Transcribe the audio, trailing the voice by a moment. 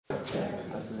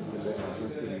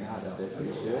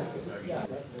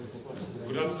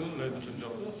afternoon, ladies and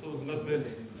gentlemen. So let me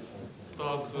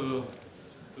start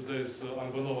today's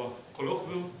AlbaNova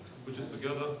Colloquium, which is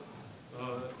together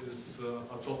is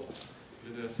a top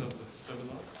linear center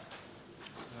seminar.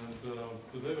 And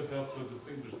today we have a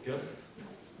distinguished guest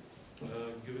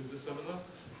giving this seminar,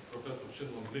 Professor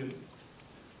Chinlon.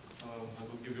 I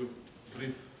will give you a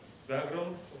brief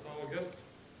background of our guest.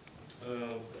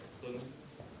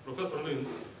 Professor Lin,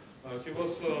 he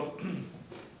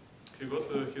got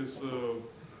his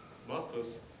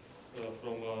master's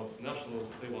from National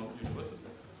Taiwan University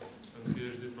and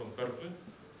PhD from Berkeley.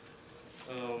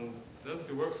 Then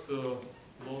he worked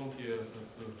long years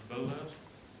at Bell Labs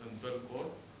and Bell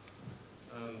Core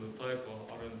and the Taiko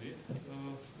R&D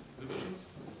divisions.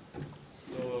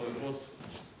 So it was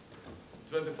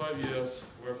 25 years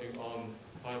working on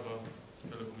fiber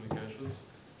telecommunications,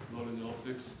 nonlinear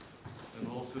optics, and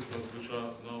all systems which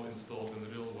are now installed in the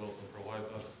real world and provide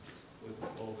us with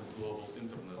all this global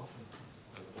internet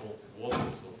and all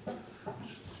volumes of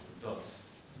which it does.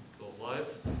 So light,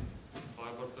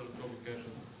 fiber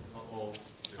telecommunications are all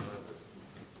united.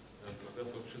 And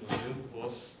Professor Chinlon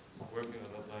was working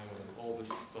at that time when all this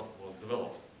stuff was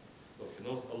developed. So he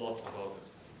knows a lot about it.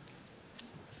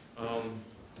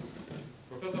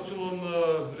 Professor Chinlon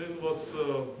was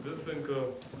visiting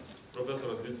professor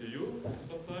at DTU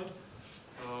sometime.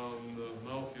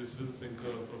 Now he is visiting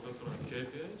professor at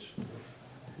KTH.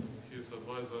 He is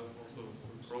advisor also to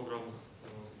the program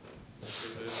in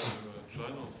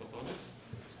China on Photonics.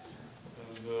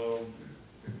 And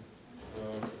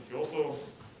he also,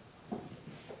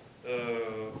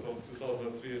 from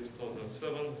 2003 to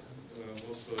 2007,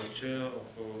 was chair of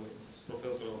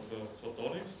professor of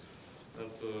Photonics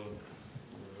at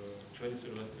Chinese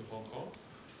University of Hong Kong.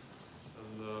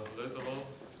 And later on,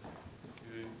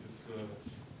 he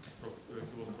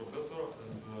was professor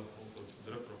and also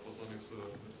director of Photonics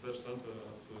Research Center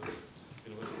at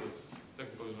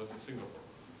Technical University of Singapore.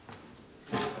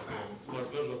 It's my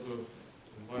pleasure to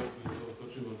invite Professor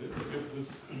Chinlon to give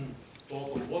this talk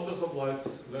on wonders of light,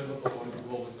 laser photonics,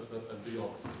 global internet, and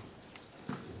beyond.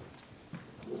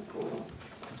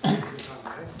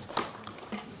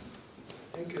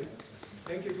 Thank you.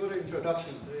 Thank you for the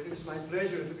introduction. It is my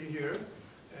pleasure to be here.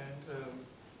 And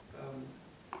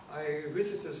I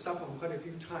visited Stockholm quite a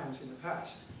few times in the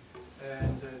past.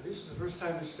 And this is the first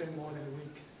time I spent more than a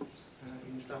week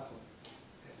in Stockholm.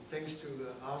 And thanks to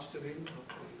Austin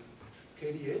of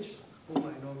KDH, whom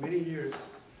I know many years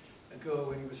ago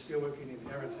when he was still working in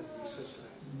Ericsson Research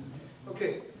Lab.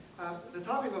 Okay, the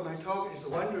topic of my talk is the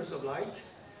wonders of light,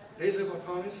 laser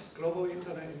photonics, global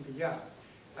internet, and beyond.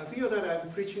 I feel that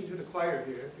I'm preaching to the choir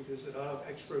here because there are a lot of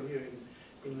experts here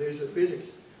in laser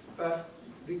physics. But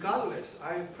regardless,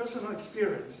 I have personal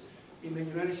experience in the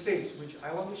United States, which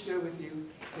I want to share with you,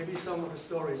 maybe some of the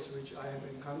stories which I have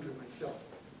encountered myself.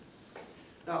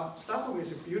 Now, Stockholm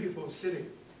is a beautiful city,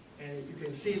 and you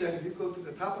can see that if you go to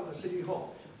the top of the city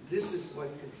hall, this is what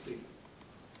you can see.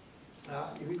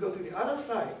 Now, if you go to the other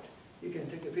side, you can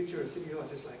take a picture of City Hall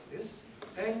just like this,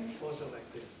 and also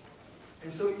like this.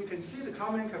 And so you can see the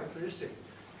common characteristic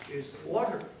is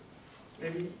water,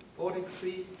 maybe Baltic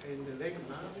Sea and the Lake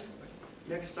Marathon.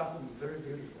 Lake Stockholm, very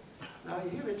beautiful. Now,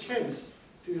 if you have a chance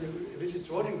to visit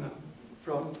Jordan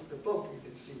from the boat, you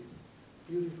can see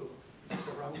beautiful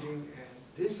surrounding, and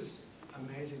this is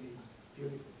amazingly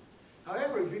beautiful.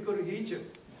 However, if you go to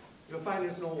Egypt, you'll find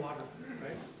there's no water,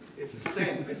 right? It's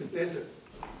sand, it's a desert.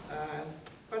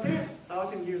 But they have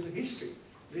 1,000 years of history.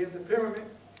 They have the pyramid,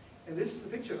 and this is the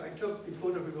picture I took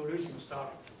before the revolution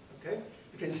started, okay?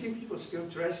 You can see people still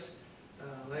dressed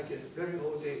like in very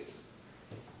old days.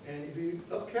 And if you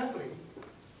look carefully,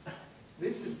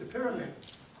 this is the pyramid,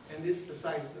 and this is the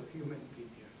size of human being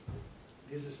here.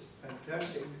 This is a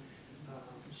fantastic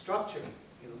structure,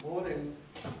 more than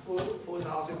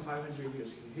 4,500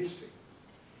 years in history.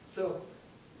 So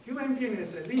human being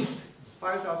has at least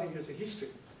 5,000 years of history.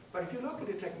 But if you look at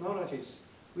the technologies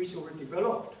which were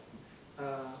developed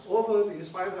over these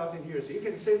 5,000 years, you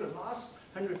can say the last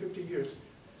 150 years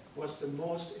was the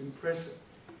most impressive.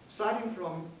 Starting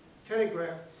from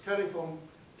telegraph, telephone,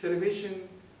 television,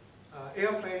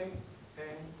 airplane,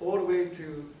 and all the way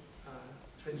to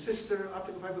transistor,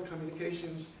 optical fiber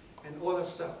communications, and all that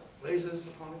stuff, lasers,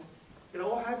 photonics. It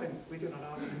all happened within the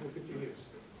last 150 years.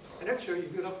 And actually,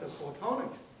 if you look at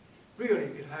photonics, really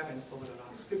it happened over the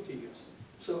last 50 years.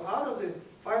 So out of the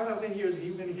 5,000 years of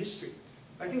human history,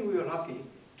 I think we were lucky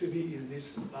to be in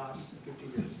this last 50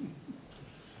 years.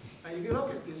 And if you look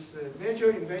at these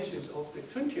major inventions of the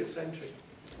 20th century,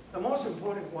 the most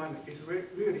important one is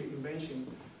really invention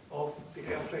of the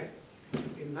airplane.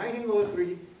 in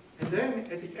 1903, and then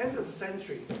at the end of the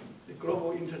century, the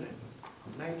global internet,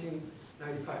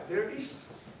 1995. There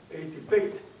is a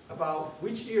debate about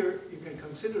which year you can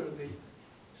consider the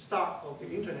start of the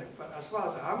internet, but as far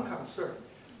as I'm concerned,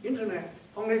 internet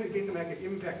only began to make an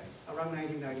impact around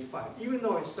 1995, even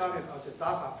though it started as a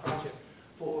DARPA project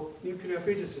for nuclear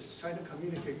physicists trying to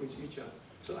communicate with each other.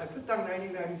 So I put down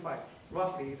 1995,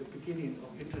 roughly the beginning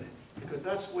of internet, because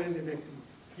that's when they make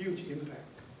a huge impact.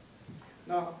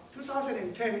 Now,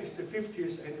 2010 is the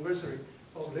 50th anniversary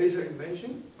of laser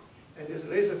invention, and there's a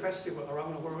laser festival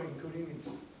around the world, including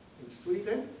in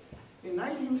Sweden. In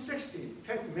 1960,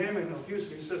 Ted Merman of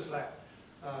Hughes Research Lab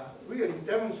really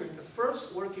demonstrated the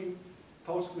first working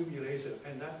pulse-UV laser,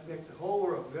 and that made the whole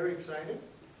world very excited.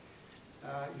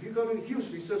 If you go to the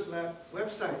Hughes Research Lab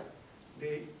website,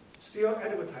 they still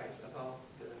advertise about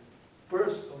the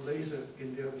burst of laser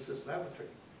in their research laboratory.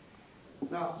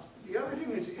 Now, the other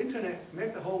thing is the internet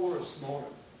made the whole world smaller.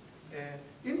 And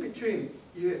in between,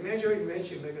 you had major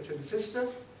invention like a transistor,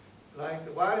 like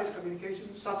the wireless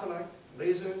communication, satellite,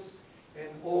 lasers, and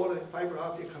all the fiber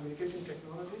optic communication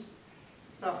technologies.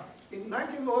 Now, in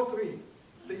 1903,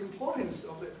 the importance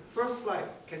of the first flight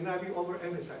cannot be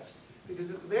overemphasized, because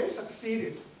they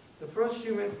succeeded the first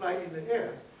human flight in the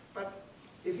air. But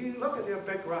if you look at their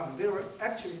background, they were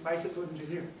actually bicycle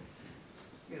engineers.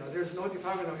 You know, there's no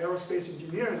Department of Aerospace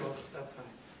Engineering at that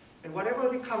time. And whatever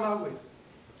they come up with,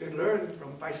 they learned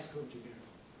from bicycle engineering.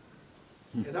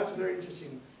 And that's a very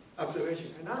interesting observation.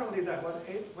 And not only that,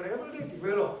 whatever they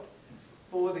developed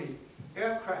for the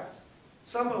aircraft,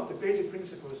 some of the basic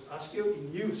principles are still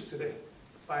in use today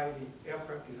by the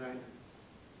aircraft designer.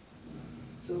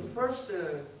 So the first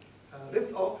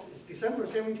lift-off is December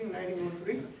 17,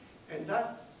 1903, and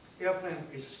that airplane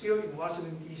is still in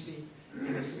Washington, D.C.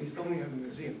 in the Smithsonian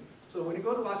Museum. So when you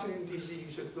go to Washington, D.C.,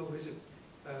 you should go visit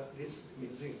this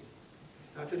museum.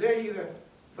 Now today you have,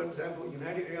 for example,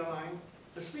 United Airlines.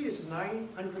 The speed is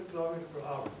 900 kilometers per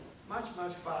hour, much,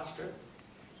 much faster.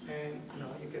 And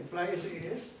you can fly as it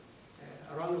is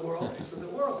around the world. And so the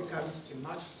world becomes a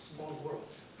much smaller world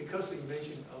because of the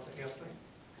invention of the airplane.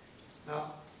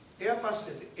 Now, Airbus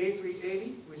has the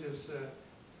A380, which is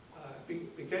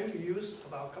began to use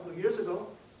about a couple of years ago.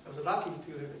 I was lucky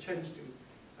to have a chance to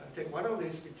take one of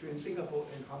these between Singapore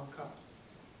and Hong Kong.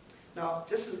 Now,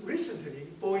 just recently,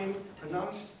 Boeing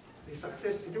announced the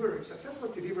successful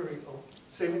delivery of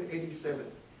 787.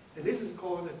 And this is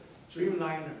called the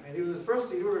Dreamliner. And it was the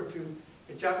first delivered to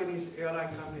a Japanese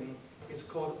airline company. It's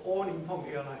called All Nippon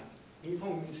Airline.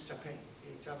 Nippon means Japan,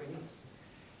 Japanese.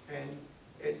 And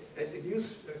at the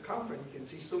news conference, you can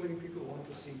see so many people want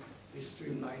to see this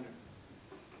Dreamliner.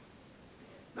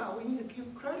 Now, we need to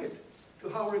give credit to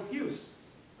Howard Hughes,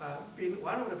 being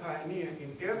one of the pioneers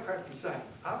in aircraft design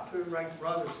after Wright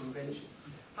brothers' invention.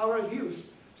 Howard Hughes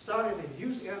started a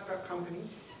Hughes Aircraft Company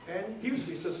and Hughes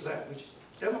Research Lab, which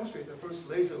demonstrated the first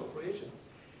laser operation.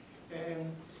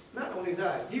 And not only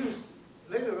that, Hughes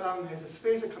later on has a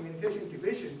space and communication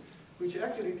division, which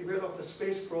actually developed the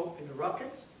space probe and the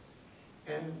rockets,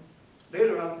 and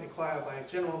later on acquired by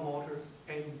General Motors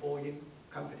and Boeing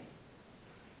Company.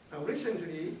 Now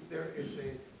recently, there is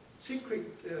a secret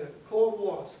Cold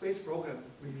War space program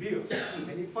revealed,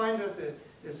 and you find that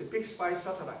there's a big spy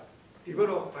satellite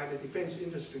developed by the defense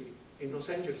industry in Los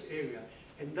Angeles area,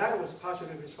 and that was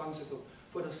partially responsible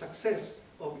for the success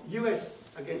of US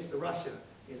against Russia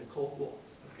in the Cold War.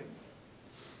 Okay.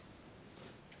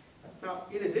 Now,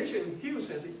 in addition, Hughes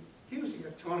has a Hughes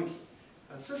electronics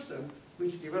system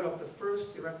which developed the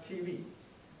first direct TV,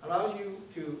 allows you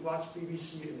to watch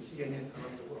BBC and CNN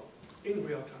around the world in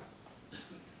real time.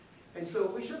 And so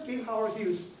we should give Howard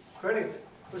Hughes credit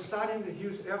for starting the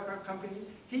Hughes Aircraft Company.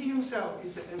 He himself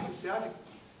is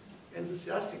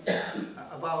enthusiastic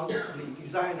about the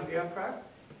design of aircraft,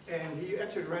 and he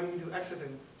actually ran into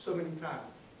accident so many times.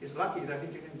 He's lucky that he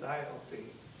didn't die of the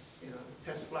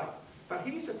test flight. But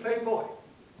he's a playboy.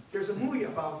 There's a movie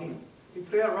about him. He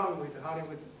played around with a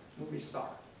Hollywood movie star.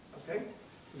 Okay?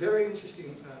 Very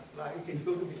interesting. Like you can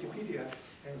go to Wikipedia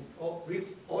and read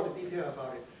all the detail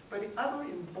about it. But the other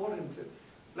important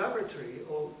laboratory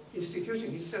or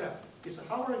institution he set up is the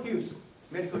Howard Hughes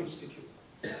Medical Institute.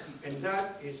 And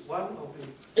that is one of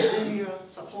the premier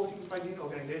supporting funding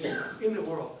organizations in the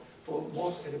world for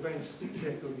most advanced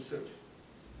medical research.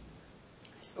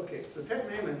 Okay, so Ted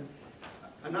Merman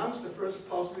announced the first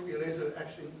pulse-UV laser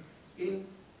action in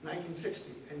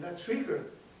 1960, and that triggered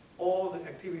all the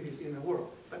activities in the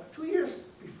world. But 2 years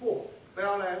before,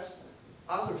 Bell Labs,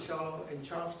 Arthur Shallow, and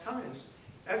Charles Thomas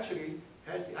actually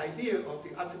has the idea of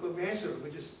the optical measure,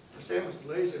 which is the same as the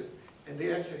laser, and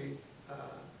they actually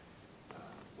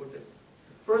were the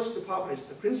first to publish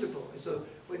the principle. So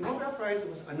when Nobel Prize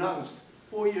was announced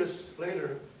 4 years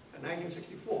later, in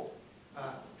 1964,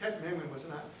 Ted Naiman was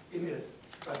not in it,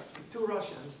 but the two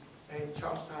Russians and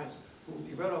Charles Tines who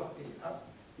developed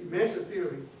the maser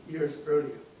theory years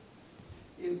earlier.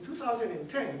 In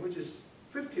 2010, which is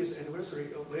 50th anniversary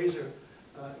of laser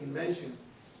invention,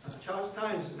 Charles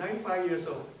Tines, 95 years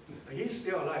old, he's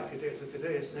still alive today, so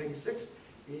today is 96.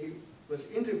 He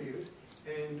was interviewed,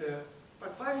 and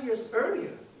but 5 years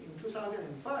earlier, in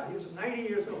 2005, he was 90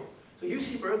 years old. So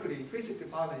UC Berkeley Physics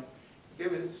Department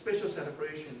gave a special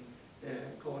celebration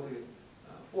called the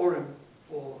Forum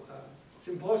for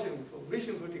Symposium for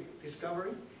Vision for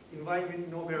Discovery, inviting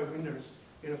Nobel winners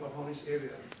in the photonics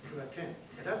area to attend.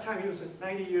 At that time, he was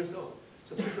 90 years old.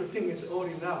 So people think it's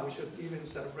early now, we should give him a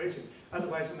celebration.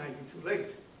 Otherwise, it might be too late,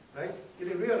 right? He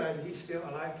didn't realize he's still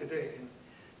alive today. And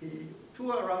he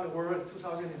toured around the world in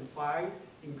 2005,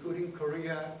 including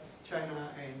Korea, China,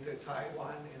 and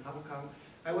Taiwan, and Hong Kong.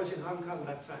 I was in Hong Kong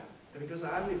that time, because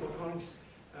I'm the photonics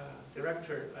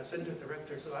director, center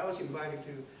director, so I was invited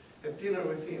to have dinner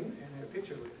with him and have a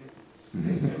picture with him.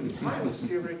 And his mind was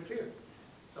still very clear.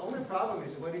 The only problem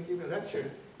is when he gives a lecture,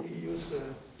 he uses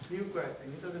new grad,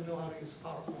 and he doesn't know how to use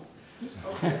PowerPoint.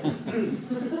 Okay.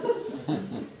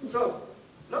 So,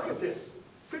 look at this.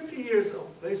 50 years of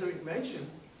laser invention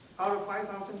out of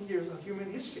 5,000 years of human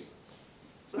history.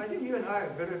 So I think you and I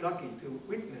are very lucky to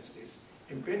witness this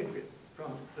and benefit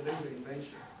from the laser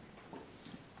invention.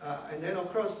 And then,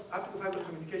 of course, optical fiber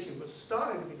communication was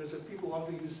started because people want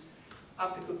to use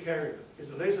optical carrier.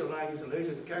 It's a laser line, uses a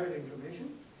laser to carry the information.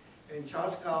 And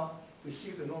Charles Kao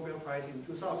received the Nobel Prize in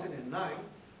 2009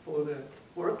 for the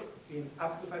work in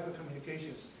optical fiber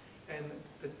communications. And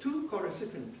the two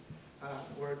co-recipients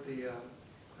were the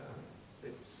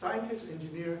scientist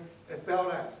engineer at Bell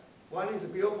Labs. One is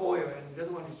Bill Boyer, and the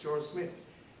other one is George Smith.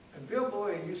 And Bill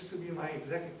Boyer used to be my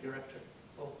executive director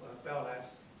of Bell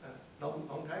Labs a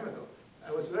long time ago.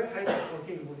 I was very happy for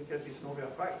him when he got this Nobel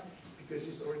Prize, because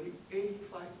he's already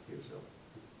 85 years old.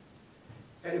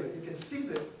 Anyway, you can see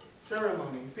the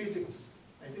ceremony in physics.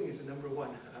 I think it's number one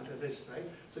on the list, right?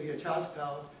 So you have Charles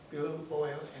Kao, Bill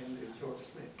Boyle, and George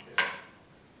Smith. Yeah.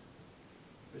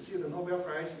 You see the Nobel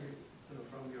Prize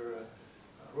from your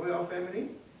royal family,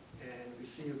 and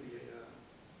receive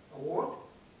the award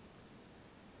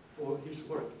for his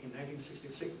work in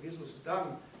 1966. This was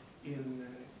done in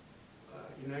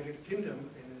United Kingdom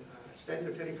in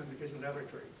Standard Telecommunication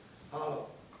Laboratory, Harlow.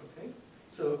 Okay,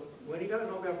 so when he got a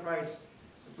Nobel Prize,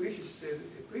 the British said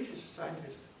a British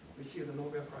scientist received the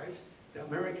Nobel Prize. The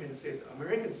Americans said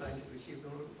American scientist received the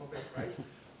Nobel Prize,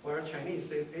 while Chinese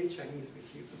said a Chinese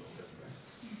received the Nobel Prize.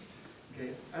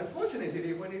 Okay,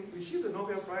 unfortunately, when he received the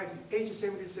Nobel Prize at age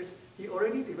 76, he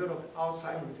already developed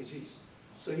Alzheimer's disease.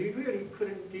 So he really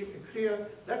couldn't give a clear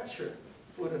lecture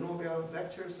for the Nobel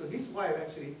lecture, so his wife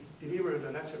actually delivered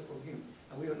the lecture for him,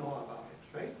 and we all know about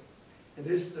it, right? And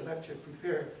this is the lecture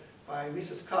prepared by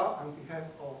Mrs. Kao on behalf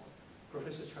of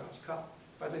Professor Charles Kao.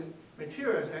 But the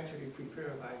material is actually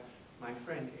prepared by my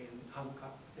friend in Hong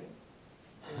Kong, okay?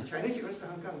 And Chinese University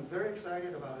of Hong Kong is very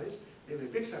excited about this. They have a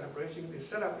big celebration. They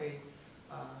set up a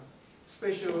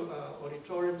special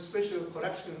auditorium, special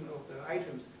collection of the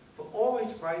items for all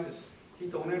his prizes. He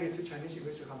donated to Chinese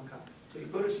University of Hong Kong. So you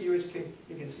go to CUHK,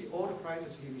 you can see all the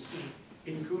prizes he received,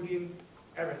 including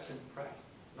Ericsson Prize,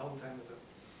 long time ago.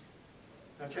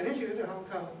 Now, Chinese University of Hong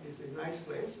Kong is a nice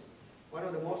place, one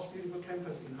of the most beautiful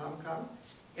campuses in Hong Kong,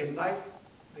 and like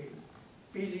the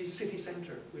busy city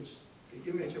center, which the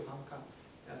image of Hong Kong,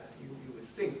 you would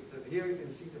think. So here you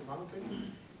can see the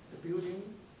mountain, the building,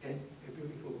 and a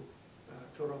beautiful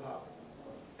Total Harbor.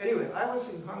 Anyway, I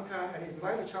was in Hong Kong and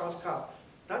invited Charles Kao.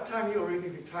 That time he already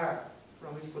retired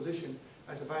from his position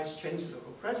as a vice chancellor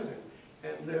or president.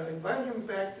 And invited him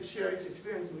back to share his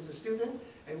experience with a student,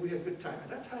 and we had a good time. At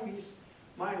that time, his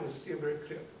mind was still very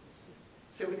clear.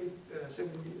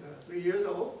 73 years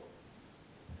old.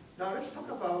 Now let's talk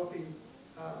about the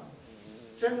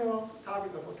general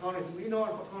topic of photonics. We know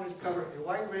photonics cover a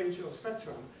wide range of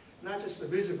spectrum, not just the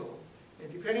visible.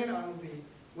 And depending on the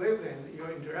wavelength,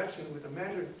 your interaction with the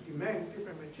matter demands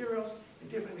different materials and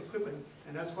different equipment,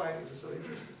 and that's why it is so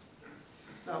interesting.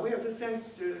 Now we have to thank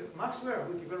Maxwell,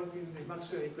 who developed the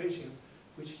Maxwell equation,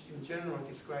 which in general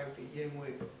describes the EM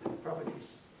wave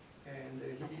properties. And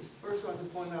he is the first one to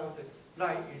point out that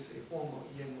light is a form of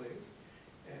EM wave.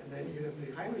 And then you have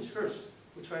the Heinrich Hertz,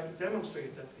 who tried to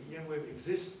demonstrate that the EM wave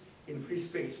exists in free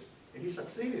space. And he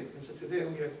succeeded. And so today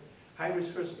we have Heinrich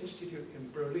Hertz Institute in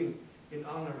Berlin in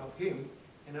honor of him.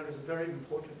 And that is a very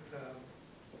important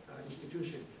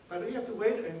institution. But you have to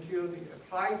wait until the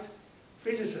applied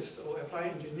physicist or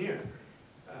applied engineer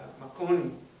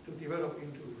Marconi to develop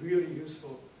into really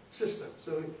useful system.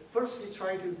 So first he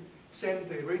tried to send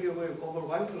the radio wave over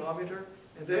 1 kilometer,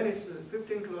 and then it's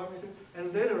 15 kilometers,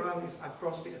 and then around it's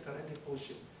across the Atlantic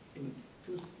Ocean in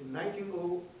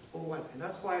 1901. And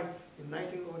that's why in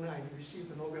 1909 he received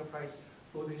the Nobel Prize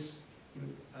for this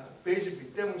basically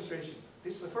demonstration.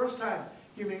 This is the first time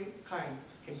humankind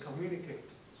can communicate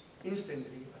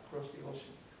instantly across the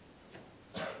ocean.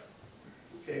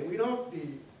 Okay, we know the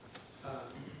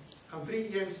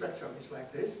complete EM spectrum is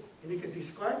like this, and you can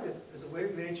describe it as a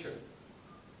wave nature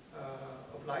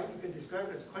of light. You can describe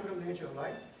it as quantum nature of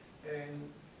light. And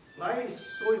light is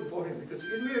so important because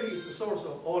it really is the source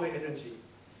of all the energy.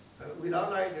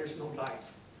 Without light, there's no light,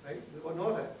 right? We all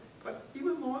know that. But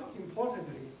even more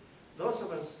importantly, those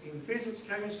of us in physics,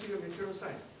 chemistry, and material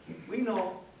science, we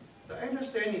know the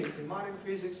understanding in modern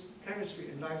physics,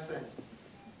 chemistry, and life science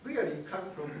really come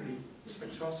from the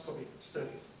spectroscopy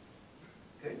studies.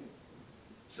 Okay?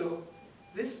 So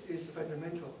this is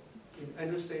fundamental in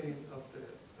understanding of the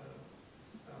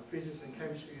physics and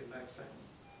chemistry and life science.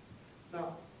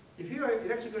 Now, if you're an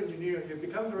electrical engineer, you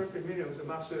become very familiar with the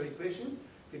Maxwell equation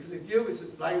because they deal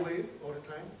with light wave all the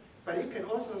time. But you can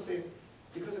also say,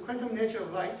 because the quantum nature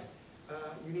of light,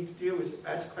 you need to deal with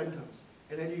as quantums,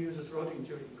 and then you use the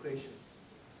Schrodinger equation.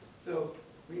 So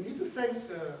we need to thank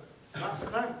Max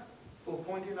Planck for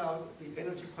pointing out the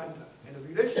energy quanta, and the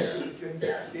relationship between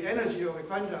the energy of a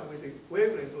quanta with the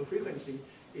wavelength or frequency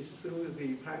is through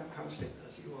the Planck constant,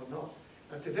 as you all know.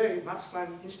 Today, Max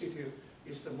Planck Institute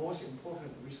is the most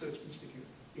important research institute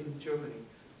in Germany,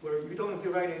 where you don't have to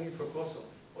write any proposal,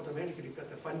 automatically get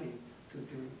the funding to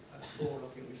do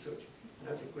forward-looking research. And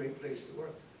that's a great place to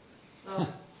work. Now,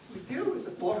 we deal with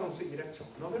the photons and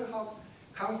electrons. No matter how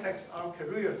complex our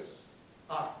careers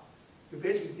are, we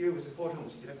basically deal with the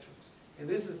photons and electrons. And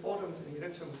this is photons and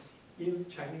electrons in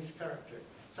Chinese character.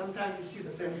 Sometimes you see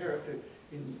the same character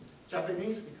in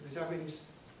Japanese, because the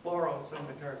Japanese borrowed some of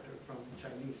the character from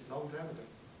Chinese a long time ago.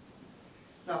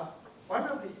 Now, one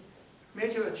of the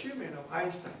major achievements of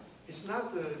Einstein is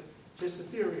not just the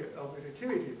theory of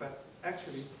relativity, but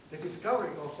actually the discovery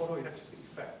of photoelectric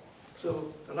effect.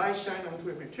 So the light shines onto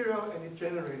a material and it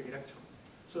generates electrons.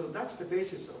 So that's the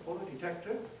basis of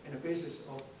photodetector and the basis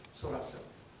of solar cell.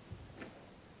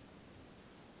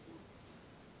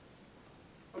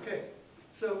 Okay,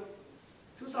 so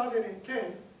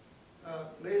 2010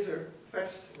 laser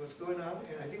fest was going on,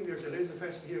 and I think there's a laser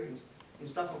fest here in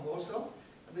Stockholm also.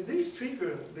 And this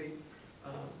triggered the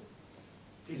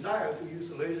desire to use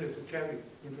the laser to carry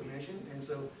information. And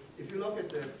so if you look at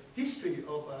the history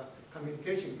of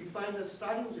communication, you find that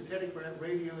starting with the telegraph,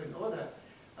 radio, and all that,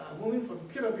 moving from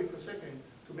kilobit per second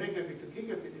to megabit to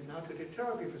gigabit, and now to the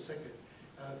terabit per second.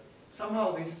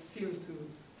 Somehow this seems to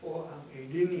fall on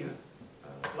a linear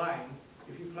line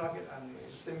if you plug it on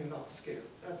a semi-log scale.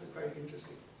 That's quite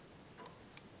interesting.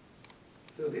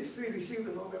 So these three received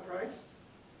the Nobel Prize.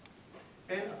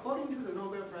 And according to the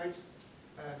Nobel Prize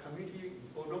committee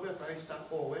or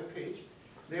nobelprize.org webpage,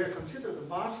 they are considered the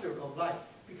master of light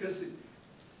because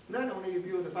not only you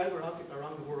build the fiber optic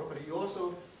around the world, but you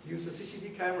also use the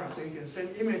CCD camera so you can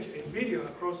send image and video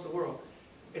across the world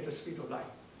at the speed of light.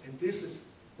 And this is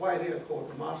why they are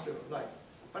called the master of light.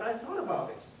 But I thought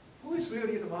about this. Who is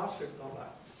really the master of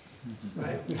light?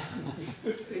 Right?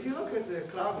 If you look at the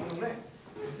Claude Monet,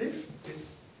 this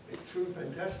is a true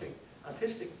fantastic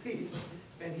artistic piece,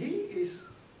 and he is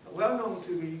well known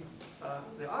to be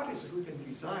the artist who can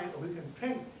design or who can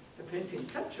paint the painting,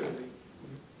 capture the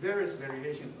various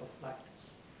variations of light.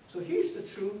 So he's the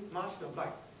true master of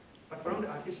light, but from the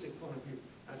artistic point of view.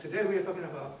 Today we are talking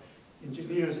about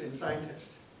engineers and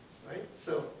scientists, right?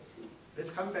 So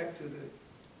let's come back to the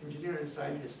engineers and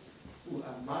scientists who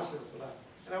are masters of light.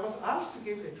 And I was asked to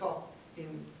give a talk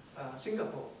in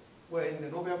Singapore, when the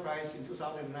Nobel Prize in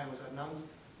 2009 was announced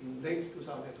in late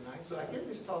 2009. So I gave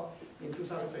this talk in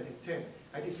 2010.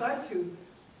 I decided to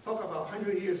talk about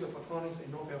 100 years of photonics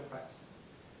and Nobel Prize.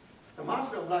 The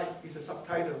Master of Light is a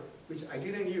subtitle which I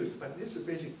didn't use, but this is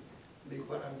basically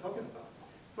what I'm talking about.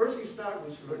 First, we start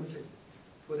with Röntgen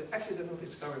for the accidental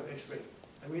discovery of X-ray.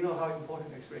 And we know how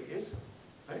important X-ray is,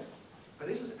 right? But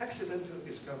this is accidental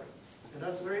discovery, and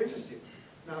that's very interesting.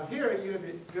 Now here you have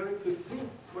a very good group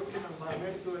working on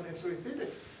biomedical and X-ray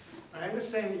physics. I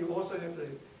understand you also have a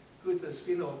good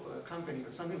spin-off company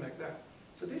or something like that.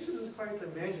 So this is quite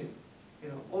amazing. You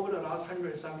know, over the last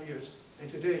 100-some years, and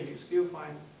today you still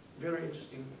find very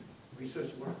interesting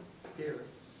research work here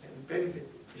and benefit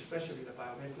especially the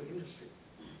biomedical industry.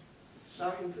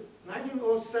 Now in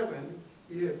 1907,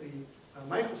 you have the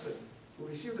Michelson, who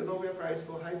received the Nobel Prize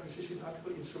for high precision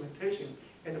optical instrumentation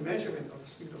and the measurement of the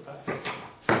speed of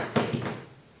light.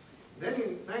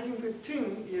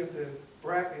 1915, you have the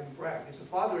Bragg and Bragg. It's a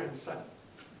father and son.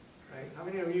 Right? How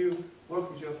many of you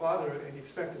work with your father and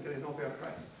expect to get a Nobel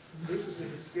Prize? This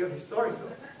is still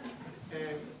historical.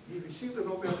 And he received the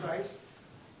Nobel Prize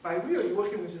by really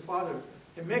working with his father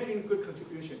and making good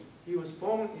contribution. He was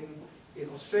born in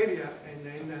Australia and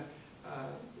then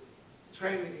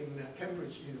trained in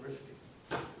Cambridge University.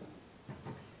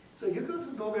 So you go to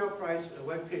the Nobel Prize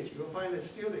webpage, you'll find it's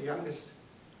still the youngest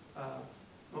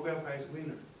Nobel Prize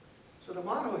winner. So the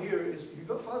motto here is, if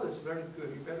your father is very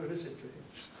good, you better listen to him.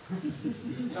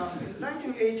 Now, in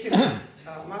 1918,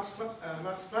 Max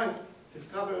Planck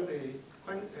discovered the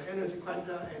energy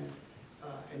quanta,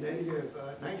 and then you have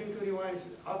 1921 is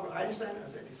Albert Einstein,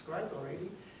 as I described already,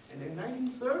 and then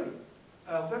 1930,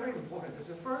 very important, is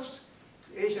the first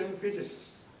Asian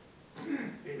physicist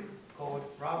called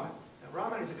Raman. Now,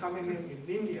 Raman is coming in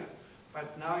India,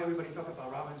 but now everybody talk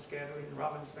about Raman scattering,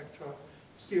 Raman spectra,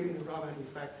 still in the Raman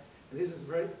effect, and this is a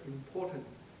very important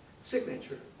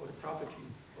signature for the property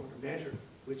of the matter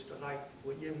which the light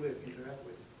will interact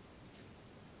with.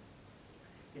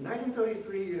 In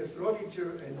 1933,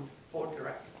 Nordita and Paul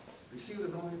Dirac received the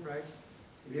Nobel Prize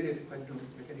related to quantum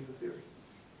mechanical theory.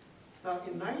 Now,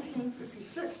 in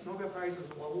 1956, Nobel Prize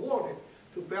was awarded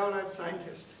to Bell Lab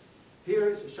scientists. Here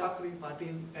is Shockley,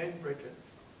 Bardeen, and Britten.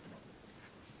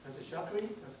 That's a Shockley,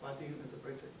 that's Bardeen, that's a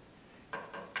Britten.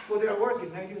 For their work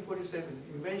in 1947,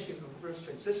 invention of the first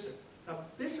transistor. Now,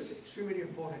 this is extremely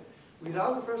important.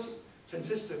 Without the first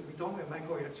transistor, we don't have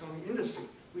microelectronic industry.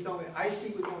 We don't have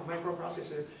IC, we don't have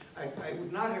microprocessor. I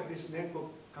would not have this netbook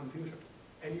computer.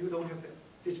 And you don't have the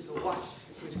digital watch,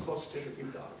 which costs $10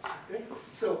 billion. Okay?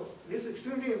 So this is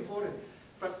extremely important.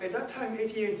 But at that time,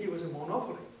 AT&T was a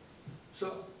monopoly.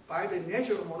 So by the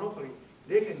nature of monopoly,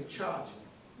 they can charge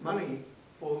money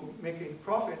for making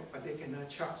profit, but they cannot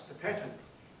charge the patent.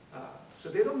 So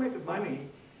they don't make money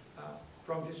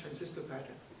from this transistor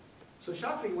patent. So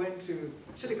Shockley went to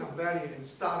Silicon Valley and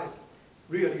started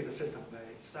really the Silicon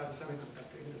Valley, started the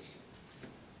semiconductor industry.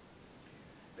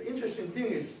 The interesting thing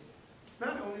is,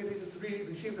 not only these three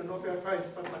received the Nobel Prize,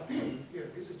 but Bardeen, here,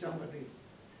 this is John Bardeen.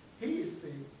 He is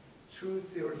the true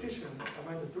theoretician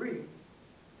among the three.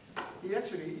 He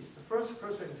actually is the first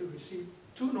person to receive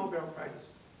 2 Nobel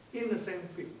Prizes in the same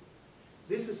field.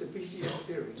 This is the BCS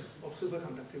theory of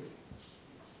superconductivity.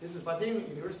 This is Bardeen,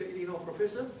 University of Illinois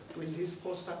professor, with his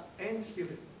postdoc and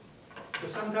student. So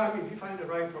sometime if you find the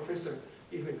right professor,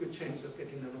 you have a good chance of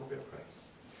getting the Nobel Prize,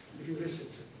 if you listen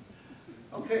to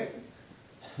him. Okay,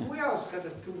 who else got the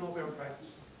 2 Nobel Prizes?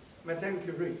 Madame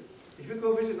Curie. If you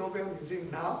go visit Nobel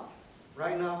Museum now,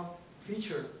 right now,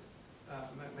 feature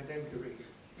Madame Curie.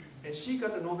 And she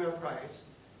got the Nobel Prize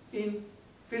in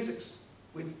physics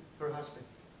with her husband.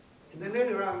 And then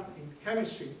later on in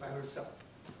chemistry by herself.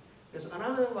 There's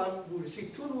another one who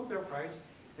received 2 Nobel Prizes,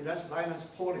 and that's Linus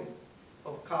Pauling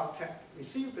of Caltech.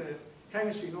 Received the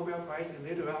chemistry Nobel Prize, and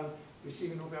later on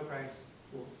received Nobel Prize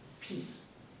for peace.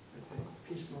 Okay?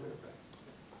 Peace Nobel Prize.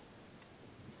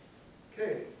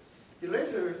 Okay, the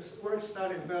laser work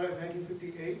started in Bell in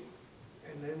 1958,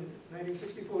 and then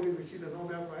 1964 he received the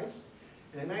Nobel Prize.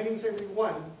 And in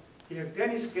 1971, he had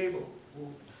Dennis Gable, who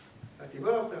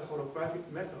developed the holographic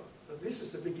method. So this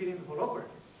is the beginning of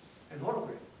holography and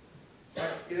hologram.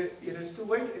 But it is to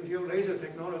wait until laser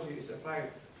technology is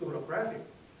applied to holographic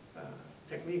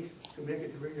techniques to make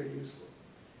it really useful.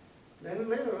 Then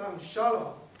later on,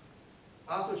 Shalom,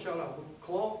 Arthur Shalom,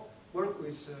 who worked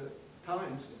with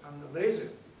Torrance on the laser,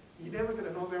 he never got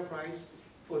a Nobel Prize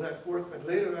for that work, but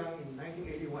later on in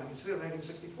 1981, instead of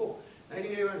 1964,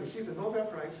 1981 received the Nobel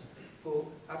Prize for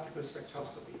optical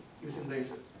spectroscopy using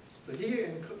laser. So he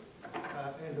and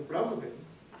Blumbergen,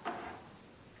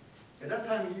 at that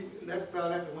time he left Bell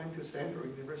Lab and went to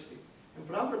Stanford University. And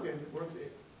Blumbergen worked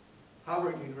at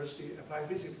Harvard University Applied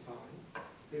Physics Department.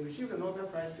 They received the Nobel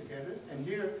Prize together, and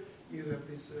here you have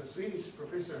this Swedish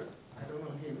professor, I don't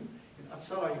know him, in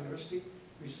Uppsala University,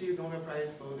 received Nobel Prize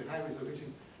for the high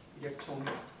resolution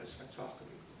electronic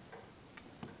spectroscopy.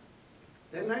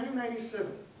 Then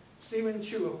 1997, Stephen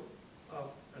Chu of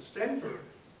Stanford,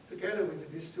 together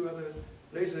with these 2 other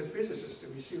laser physicists,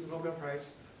 received the Nobel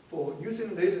Prize for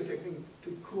using laser technique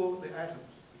to cool the atoms.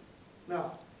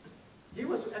 Now, he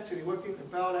was actually working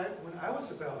at Bell Lab when I was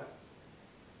at Bell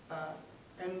Lab.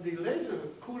 And the laser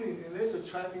cooling and laser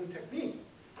trapping technique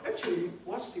actually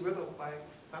was developed by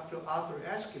Dr. Arthur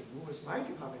Ashkin, who was my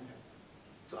department head.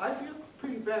 So I feel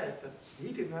pretty bad that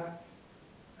he did not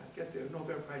get the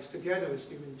Nobel Prize together with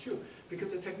Stephen Chu,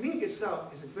 because the technique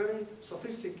itself is very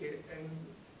sophisticated and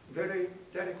very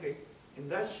delicate,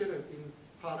 and that should have been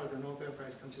part of the Nobel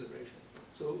Prize consideration.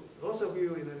 So those of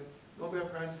you in the Nobel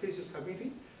Prize Physics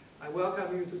Committee, I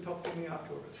welcome you to talk to me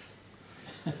afterwards.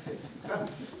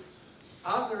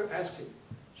 Arthur Askin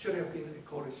should have been a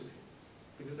co-recipient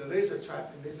because the laser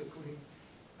trap and laser cooling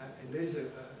and laser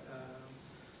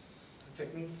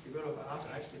technique developed by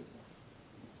Arthur Askin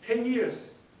 10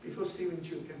 years before Stephen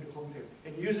Chu came to Homedale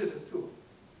and used it as a tool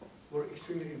were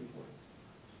extremely important.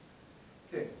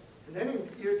 Okay, and then in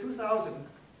year 2000,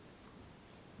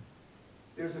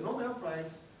 there's a Nobel Prize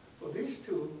for these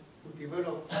two who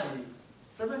developed the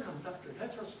semiconductor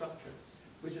heterostructure,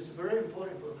 which is very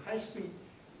important for high-speed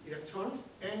electronics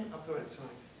and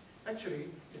optoelectronics. Actually,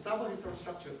 this double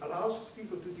heterostructure allows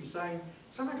people to design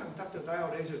semiconductor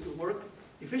diode laser to work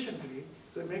efficiently,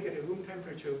 so make it a room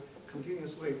temperature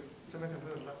continuous wave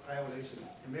semiconductor diode laser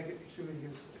and make it extremely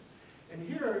useful. And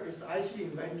here is the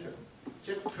IC inventor,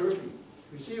 Jack Kirby,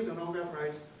 received the Nobel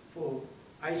Prize for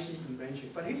IC invention.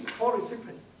 But he's a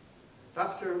co-recipient,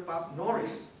 Dr. Bob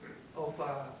Norris of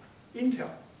Intel,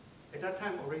 at that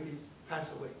time already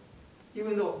passed away,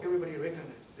 even though everybody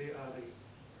recognized they are the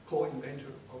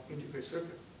co-inventor of integrated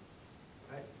circuit,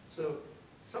 right? So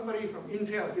somebody from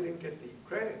Intel didn't get the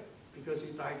credit because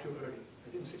he died too early,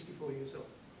 I think 64 years old.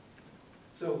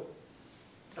 So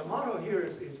the motto here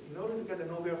is in order to get the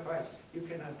Nobel Prize, you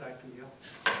cannot die too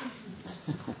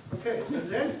young. Okay, and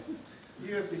then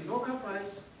you have the Nobel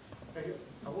Prize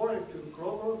awarded to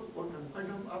global work on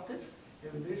quantum optics,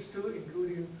 and these two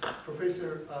including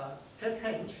Professor Ted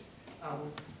Hench,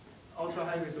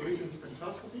 ultra-high resolution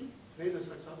spectroscopy, laser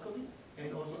spectroscopy,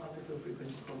 and also optical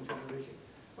frequency generation.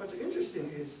 What's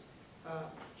interesting is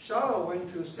Shao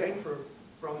went to Stanford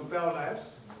from Bell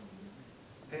Labs,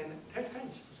 and Ted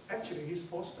Hench was actually his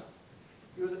postdoc.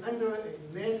 He was under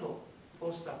a NATO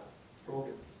postdoc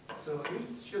program. So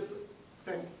we should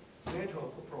thank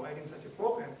NATO for providing such a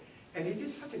program. And he did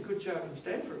such a good job in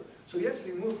Stanford. So he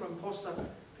actually moved from postdoc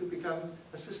to become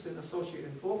assistant associate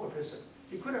and full professor.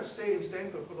 He could have stayed in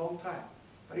Stanford for a long time,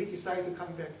 but he decided to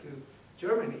come back to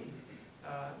Germany.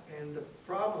 And the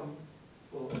problem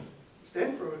for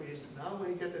Stanford is now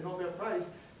when you get the Nobel Prize,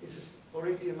 it's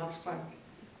already a Max Planck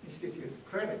Institute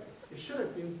credit. It should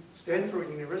have been Stanford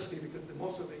University because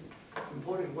most of the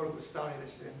important work was started at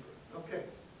Stanford. Okay.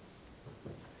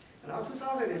 And now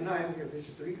 2009, we have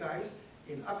these three guys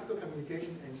in optical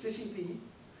communication and CCD.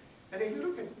 And if you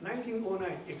look at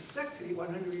 1909, exactly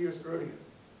 100 years earlier,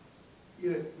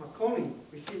 Marconi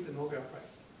received the Nobel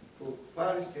Prize for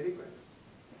wireless telegraphy.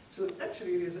 So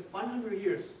actually there's 100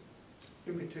 years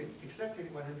in between, exactly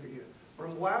 100 years,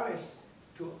 from wireless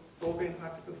to broadband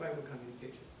optical fiber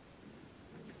communications.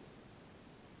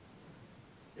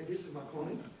 And this is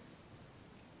Marconi.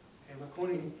 And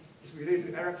Marconi is related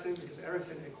to Ericsson because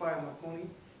Ericsson acquired Marconi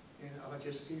about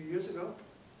just a few years ago.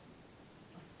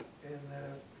 And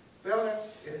Bell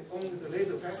owned the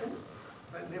laser patent,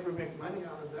 but never make money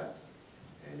out of that.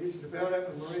 And this is the Bell Lab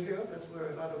in Murray Hill. That's where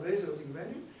a lot of lasers was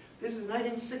invented. This is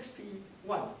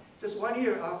 1961, just 1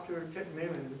 year after Ted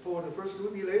Mayman reported the first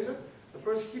ruby laser. The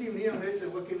first helium-neon laser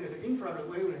working at the infrared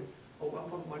wavelength of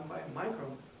 1.15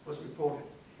 micron was reported.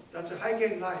 That's a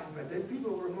high-gain line, but then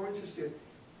people were more interested.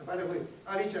 And by the way,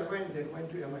 Ali Jawan then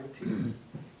went to MIT.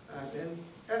 Then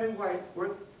Alan White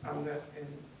worked on that, and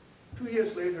 2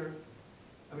 years later,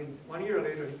 1 year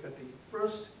later, he got the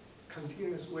first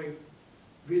continuous wave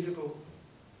visible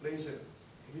laser,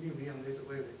 helium-neon laser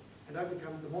wavelength. And that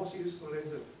becomes the most useful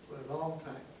laser for a long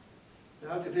time.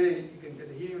 Now today, you can get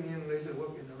the helium-neon laser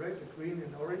work in the red, the green,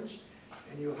 and orange.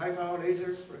 And your high-power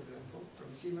lasers, for example,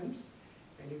 from Siemens.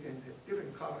 And you can have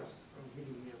different colors from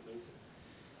helium-neon laser.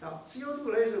 Now,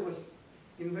 CO2 laser was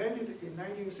invented in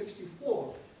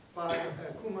 1964 by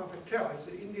Kumar Patel. He's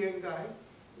an Indian guy,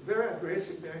 very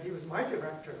aggressive guy. He was my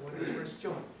director when I first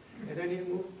joined. And then he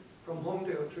moved from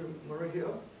Homedale to Murray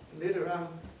Hill. And later on,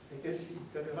 I guess he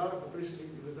got a lot of publicity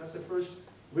because that's the first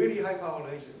really high-power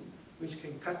laser which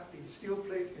can cut the steel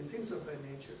plate and things of that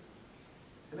nature.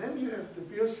 And then you have the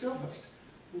Bill Silvest,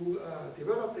 who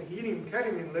developed the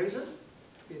helium-cadmium laser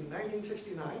in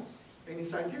 1969. And in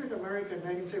Scientific American in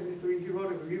 1973, he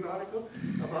wrote a review article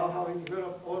about how he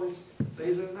developed all this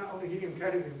laser, not only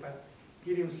helium-cadmium, but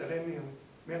helium-selenium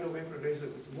metal vapor laser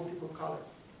with multiple colors.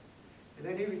 And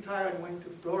then he retired and went to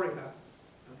Florida.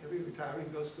 Every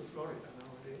retiree goes to Florida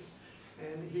nowadays.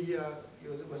 And he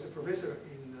was a professor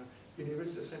in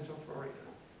University of Central Florida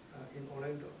in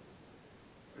Orlando.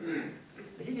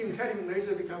 The helium-cadmium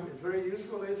laser became a very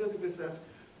useful laser because that's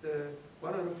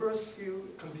one of the first few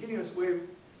continuous wave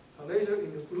laser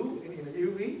in the blue and in the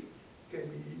UV. Can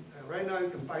be, right now you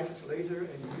can buy such laser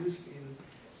and used in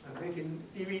making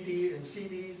DVD and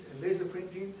CDs and laser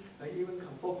printing, even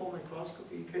confocal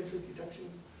microscopy, cancer detection,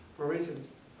 fluorescence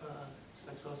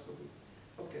spectroscopy.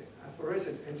 Okay,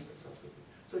 fluorescence instance.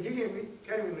 So helium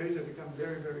laser become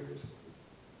very, very useful.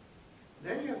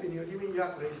 Then you have the neodymium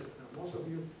Yak laser. Now, most of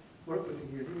you work with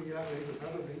the neodymium Yak laser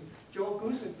probably. Joe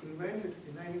Goose invented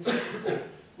in 1964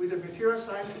 with a material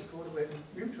scientist called Van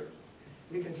Muter.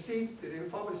 You can see that they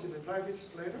published in the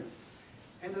Privates later.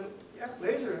 And the Yak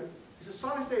laser is a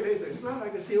solid state laser. It's not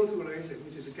like a CO2 laser,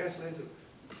 which is a gas laser,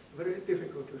 very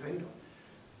difficult to handle.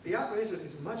 The Yak laser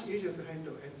is much easier to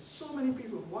handle, and so many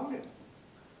people want it.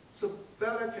 So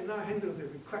Bell Lab cannot handle the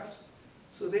request.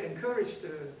 So they encouraged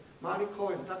Marty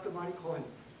Cohen, Dr. Marty Cohen,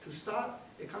 to start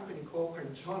a company called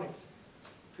Photonics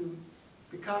to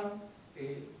become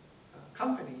a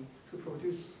company to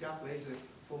produce Yak laser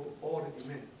for all the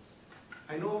demand.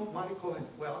 I know Marty Cohen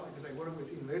well because I worked with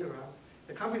him later on.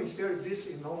 The company still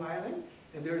exists in Long Island,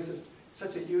 and there is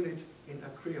such a unit in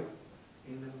Korea,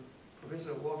 in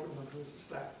Professor Walter Marcuse's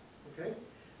lab. Okay?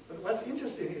 But what's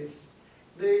interesting is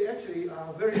they actually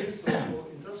are very useful for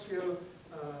industrial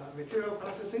material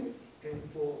processing and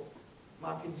for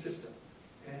marking system,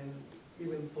 and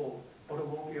even for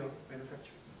automobile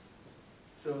manufacturing.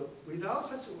 So without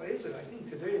such a laser, I think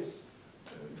today's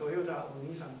Toyota or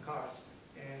Nissan cars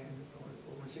and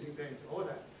or Mercedes-Benz, all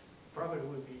that probably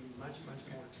would be much, much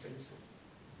more expensive.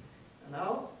 And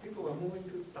now people are moving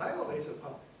to diode laser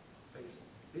power laser.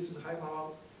 This is high power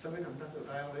semiconductor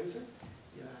diode laser.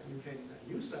 Yeah, you can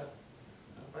use that.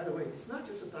 By the way, it's not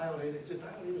just a diode laser, it's a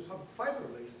diode laser fiber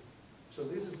laser. So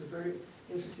this is a very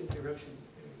interesting direction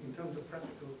in terms of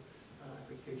practical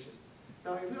application.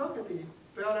 Now, if you look at the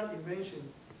Bell Lab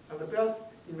invention, the Bell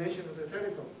invention of the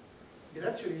telephone, it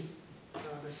actually is,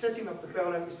 the setting of the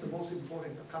Bell Lab is the most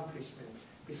important accomplishment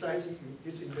besides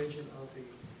this invention of the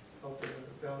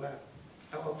Bell Lab,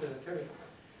 of the telephone.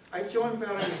 I joined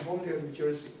Bell Lab in Homedale, New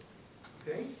Jersey.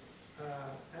 Okay,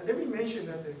 and let me mention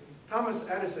that Thomas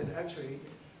Edison actually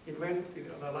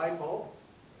invented the light bulb,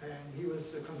 and he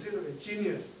was considered a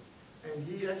genius, and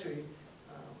he actually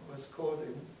was called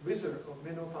the Wizard of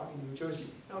Menlo Park in New Jersey.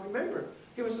 Now remember,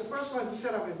 he was the first one to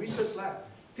set up a research lab,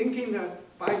 thinking that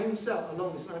by himself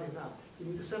alone is not enough. You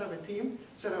need to set up a team,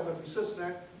 set up a research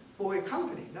lab for a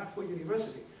company, not for a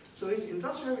university. So his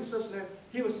industrial research lab,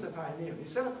 he was the pioneer. He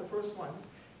set up the first one,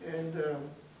 and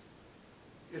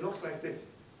it looks like this.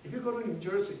 If you go to New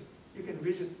Jersey, you can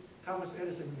visit Thomas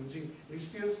Edison Museum. You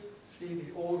still see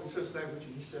the old research lab which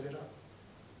he set it up.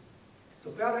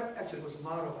 So Bell Lab actually was a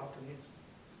model after him.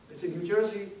 It's in New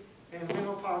Jersey, and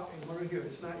Menlo Park, and Murray Hill.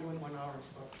 It's not even 1 hour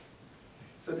spot.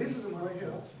 So this is Murray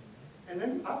Hill. And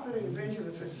then after the invention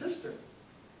of the transistor,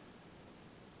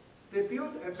 they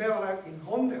built a Bell Lab in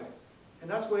Homedale. And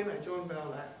that's when I joined Bell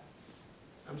Lab.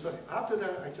 I'm sorry, after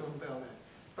that I joined Bell Lab.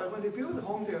 But when they built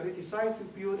Homedale, they decided to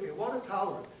build a water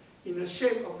tower in the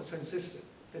shape of the transistor,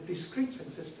 the discrete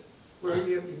transistor, where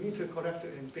you have emitter, collector,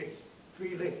 and base,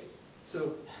 3 legs.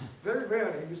 So very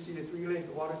rarely you see the 3-leg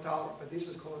water tower, but this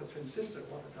is called a transistor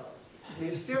water tower. And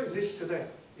it still exists today.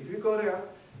 If you go there,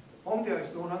 Homedale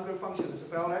is no longer functioning as a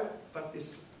Bell Lab, but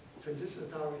this transistor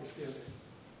tower is still there.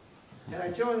 And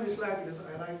I joined this lab because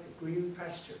I like the green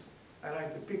pasture. I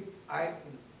like the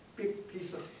big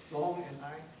piece of lawn and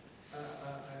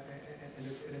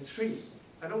the trees.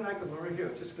 I don't like the Murray Hill,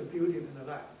 just the building and the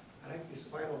lab. I like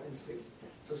this wide open space.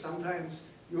 So sometimes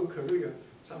your career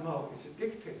somehow is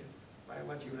dictated by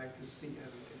what you like to see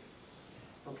every day.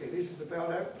 Okay, this is the Bell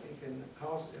Lab. It can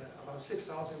house about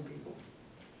 6,000 people.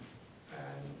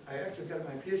 And I actually got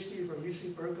my PhD from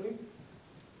UC Berkeley.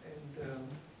 And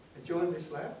I joined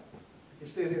this lab. I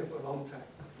stayed there for a long time.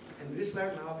 And this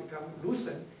lab now become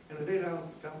Lucent, and later on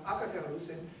become Alcatel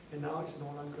Lucent, and now it's no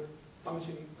longer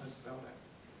functioning as Bell Lab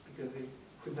because they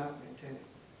could not maintain it.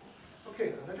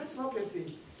 Okay, now let's look at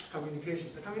the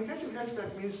communication. The communication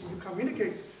aspect means you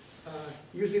communicate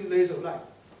using laser light.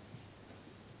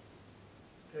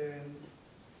 And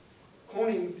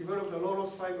Corning developed the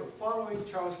low-loss fiber following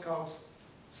Charles Gauss's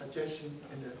suggestion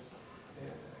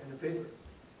in the paper.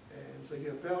 And so you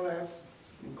have Bell Labs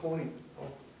and Corning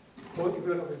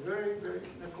co-developed a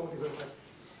not co-developed,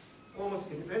 but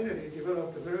almost independently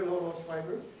developed a very low-loss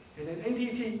fiber. And then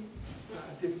NTT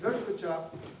did a very good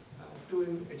job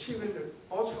achieving the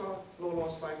ultra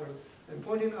low-loss fiber and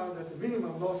pointing out that the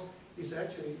minimum loss is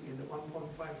actually in the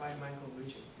 1.55 micron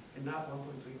region and not 1.31.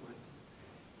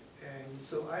 And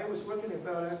so I was working at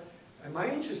Bell Lab, and my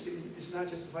interest is not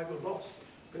just the fiber loss,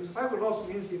 because fiber loss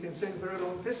means you can send very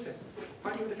long distance,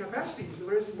 but if the capacity is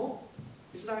very small,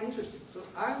 it's not interesting. So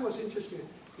I was interested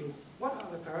in what are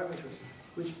the parameters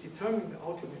which determine the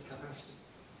ultimate capacity.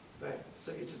 Right?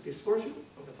 So it's a dispersion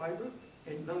of the fiber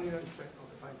and nonlinear effect of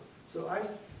the fiber. So I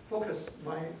focused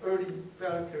my early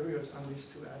Bell Lab career papers on these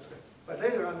two aspects. But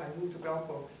later on, I moved to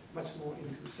Belco much more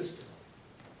into systems.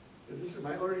 This is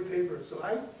my early paper. So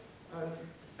I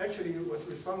actually was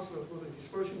responsible for the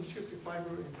dispersion shifted fiber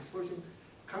and dispersion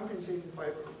compensating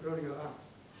fiber earlier on.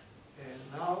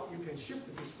 And now you can shift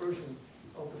the dispersion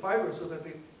of the fiber so that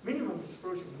the minimum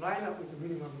dispersion line up with the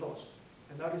minimum loss.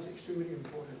 And that is extremely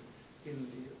important in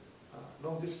the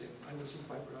long distance undersea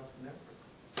fiber optic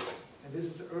network. And this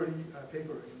is an early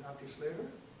paper in optics later.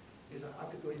 It's an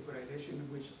optical equalization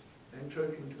which then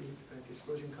turned into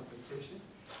dispersion compensation.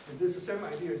 And this same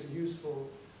idea is used for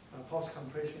pulse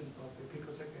compression of the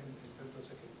picosecond and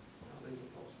femtosecond laser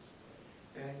pulses.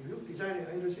 And if you design an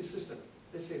undersea system,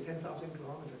 let's say 10,000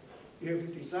 kilometers, you have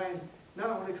to design not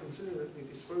only consider the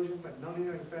dispersion, but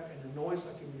nonlinear effect and the noise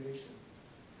accumulation.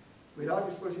 Without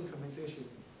dispersion compensation,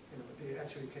 they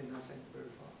actually cannot send very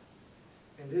far.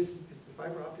 And this is the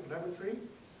fiber optic laboratory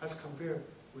as compared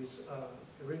with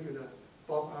a regular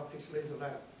bulk optics laser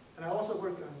lab. And I also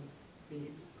work on the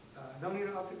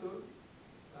nonlinear optical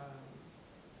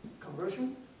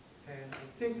conversion, and I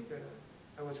think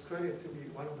I was credited to be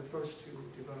one of the first to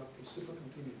develop the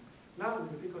supercontinuum. Not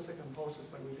with the picosecond pulses,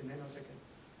 but with the nanosecond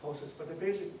pulses, but the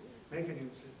basic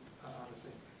mechanisms are the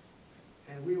same.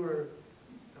 And we were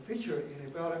featured in a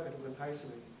Bell Lab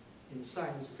advertisement in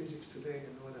Science, Physics Today,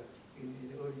 and all that in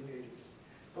the early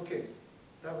 80s. Okay,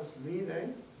 that was me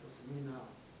then, that was me now.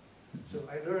 So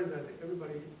I learned that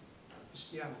everybody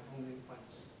is young only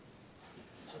once.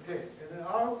 Okay, and then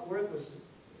our work was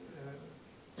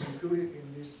included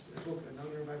in this book,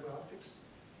 Nonlinear Fiber Optics.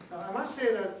 Now, I must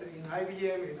say that in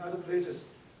IBM and other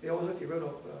places, they also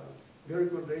developed very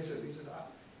good laser.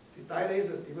 The dye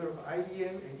laser developed by IBM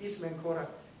and Eastman Kodak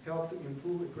helped to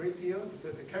improve a great deal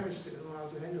because the chemists didn't know how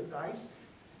to handle dyes.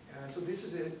 So this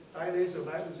is a dye laser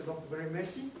lab which looked very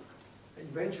messy. And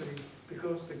eventually,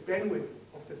 because the bandwidth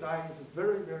of the dye is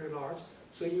very, very large,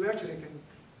 so you actually can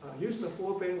use the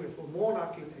full bandwidth for more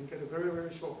locking and get a very,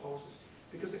 very short pulses.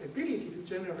 Because the ability to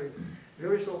generate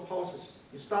very short pulses,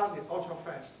 you start with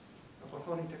ultrafast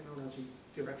photonic technology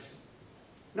direction.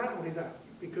 Not only that,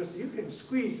 because you can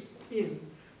squeeze in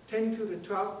 10 to the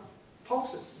 12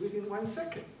 pulses within 1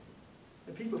 second.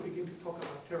 And people begin to talk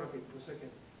about terabit per second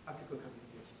optical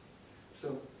communication.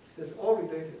 So that's all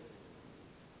related.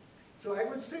 So I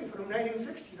would think from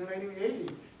 1960 to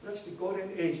 1980, that's the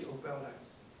golden age of Bell Labs.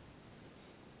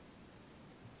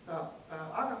 Now,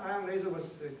 argon ion laser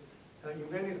was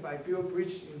invented by Bill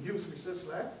Bridge in Hughes Research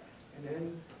Lab, and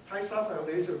then high sapphire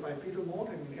laser by Peter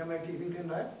Morton in the MIT Lincoln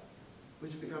Lab,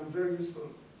 which become very useful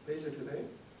laser today.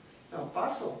 Now,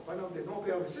 Basel, one of the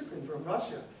Nobel recipients from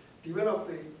Russia, developed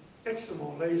the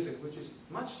excimer laser, which is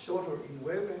much shorter in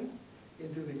wavelength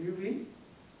into the UV.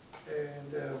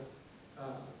 And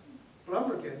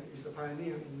Blumbergen is the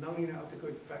pioneer in nonlinear optical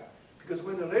effect. Because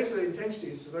when the laser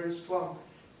intensity is very strong,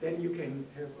 then you can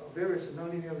have various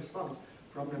nonlinear response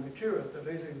from the materials the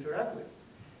laser interact with.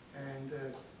 And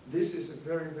this is a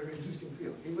very, very interesting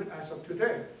field. Even as of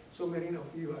today, so many of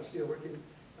you are still working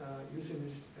using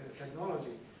this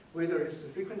technology, whether it's the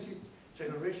frequency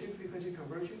generation, frequency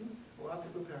conversion, or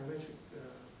optical parametric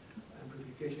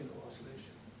amplification or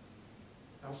oscillation.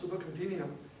 Now, supercontinuum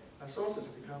sources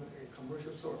become a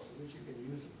commercial source, which you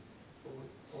can use for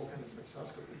all kinds of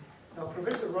spectroscopy. Now,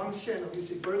 Professor Ron Shen of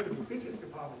UC Berkeley Physics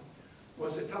Department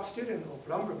was a top student of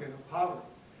Blumbergen of Harvard,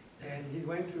 and he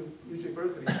went to UC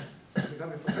Berkeley to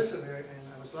become a professor there,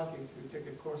 and I was lucky to take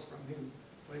a course from him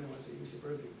when I was at UC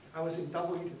Berkeley. I was in EE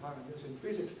department, I was in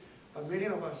physics, but many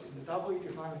of us in the EE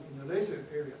department in the laser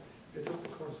area, they took the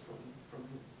course from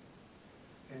him.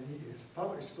 And he has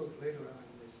published book later on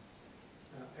in this.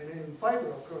 And then in fiber,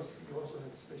 of course, you also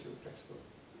have a special textbook.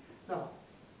 Now,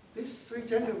 these three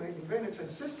gentlemen invented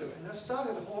transistor, and that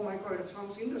started the whole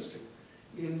microelectronics industry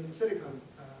in Silicon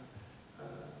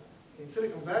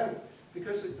Valley,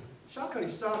 because Shockley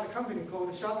started a company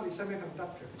called Shockley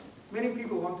Semiconductor. Many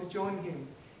people want to join him,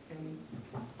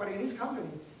 but in his company,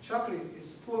 Shockley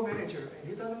is a poor manager, and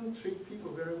he doesn't treat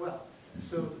people very well.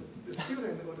 So the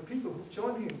student or the people who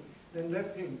joined him then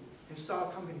left him and started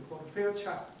a company called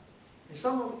Fairchild. And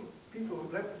some of the people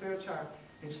left Fairchild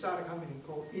and started a company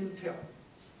called Intel.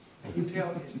 And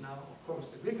Intel is now, of course,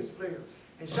 the biggest player.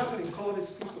 And Shockley called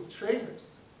his people traders,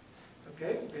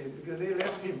 okay, because they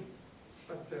left him.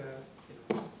 But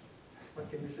what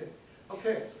can you say?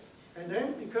 Okay, and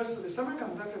then because the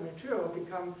semiconductor material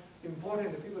become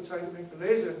important, the people try to make the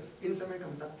laser in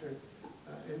semiconductor.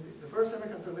 And the first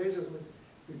semiconductor laser was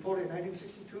reported in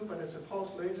 1962, but it's a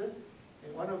pulse laser.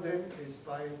 And one of them is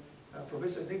by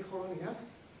Professor Nick Horoniak,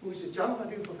 who is a John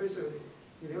Badin professor at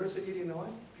the University of Illinois,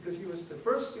 because he was the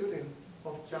first student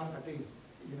of John Badin,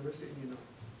 University of Illinois.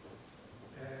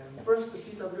 And first, the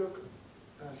CW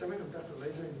semiconductor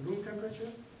laser in room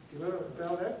temperature, developed by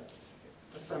Bell Lab,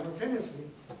 but simultaneously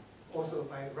also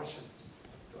by Russians.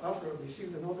 So after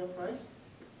received the Nobel Prize,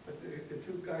 but the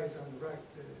two guys on the right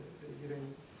they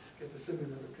didn't get the similar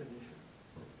recognition.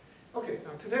 Okay,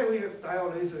 now today we have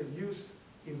diode laser used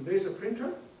in laser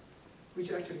printer,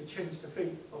 which actually changed the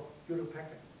fate of Hewlett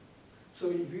Packard. So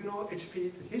if you know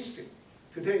HP history,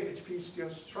 today HP is still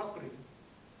struggling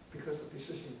because of the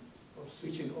decision of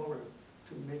switching over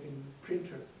to making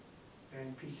printer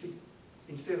and PC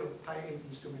instead of high-end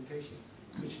instrumentation,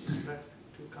 which is left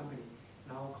to a company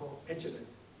now called Agilent.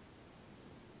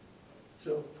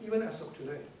 So even as of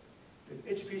today, the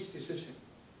HP's decision,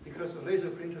 because of laser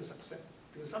printer success,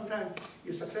 because sometimes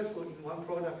you're successful in one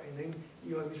product and then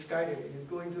you are misguided and you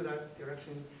go into that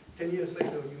direction. 10 years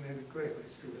later, you may regret, but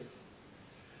it's too late.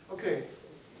 Okay,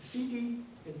 CD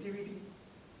and DVD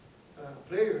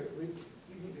player, we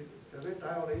need a red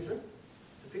diode laser,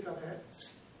 the pickup head,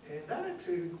 and that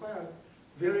actually requires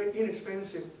very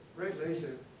inexpensive red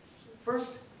laser.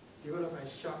 First, developed by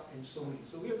Sharp and Sony.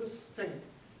 So we have to thank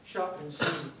Sharp and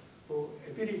Sony for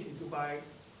ability to buy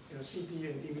CD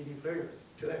and DVD players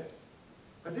today.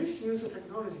 But this uses a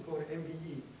technology called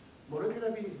MBE,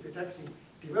 molecular beam epitaxy,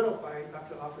 developed by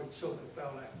Dr. Alfred Cho at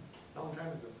Bell Lab a long time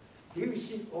ago. He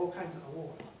received all kinds of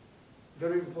awards,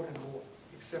 very important awards,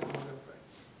 except Nobel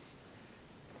Prize.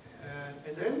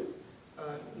 And then,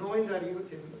 knowing that you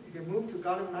can move to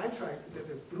gallium nitride to get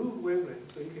the blue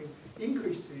wavelength, so you can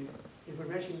increase the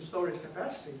information storage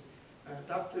capacity,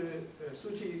 Dr.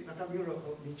 Suji Nakamura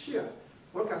of Nichia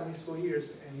worked on this for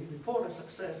years, and he reported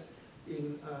success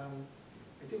in,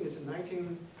 I think it's in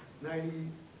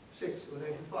 1996 or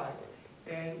 95,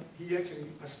 and he actually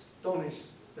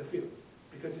astonished the field,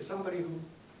 because it's somebody who,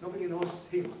 nobody knows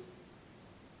him.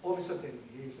 All of a sudden,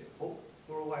 he is a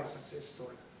worldwide success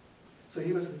story. So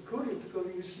he was recruited to go to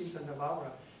UC Santa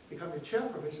Barbara, become a chair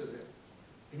professor there.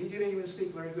 And he didn't even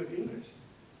speak very good English,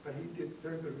 but he did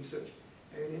very good research.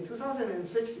 And in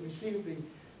 2006, he received the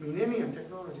Millennium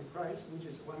Technology Prize, which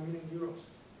is 1 million euros.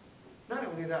 Not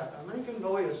only that, American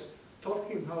lawyers taught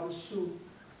him how to sue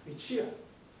Nichia.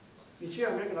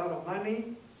 Nichia made a lot of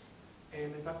money,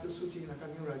 and Dr. Suji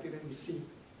Nakamura didn't receive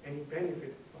any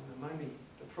benefit from the money,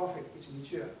 the profit which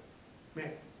Nichia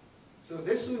made. So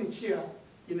they sued Nichia.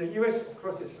 In the US, of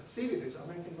course, they succeeded. There's an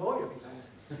American lawyer behind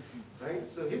it, right?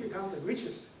 So he becomes the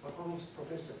richest Photonics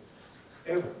professor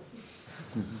ever.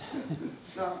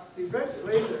 Now, the red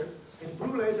laser and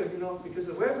blue laser, because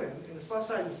the wavelength and the spot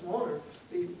size is smaller,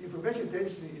 the information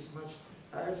density is much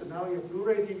higher. So now you have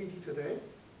Blu-ray DVD today.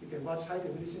 You can watch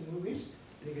high-definition movies,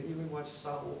 and you can even watch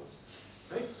Star Wars,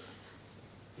 right?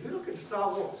 If you look at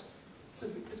Star Wars,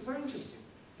 it's very interesting.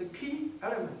 The key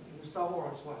element in the Star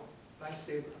Wars is what?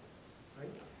 Lightsaber,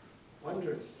 right?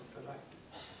 Wonders of the light.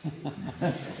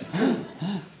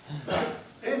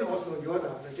 And also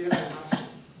Yoda, the Jedi Master.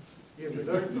 You have to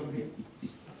learn from him.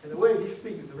 And the way he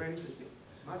speaks is very interesting.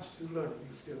 Much to learn,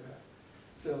 you still have.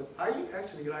 So I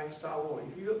actually like Star Wars.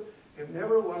 If you have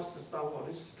never watched the Star Wars,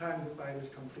 this is the time to buy this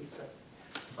complete set.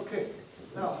 Okay,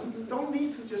 now you don't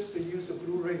need to just use a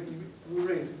Blu-ray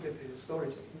to get the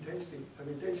storage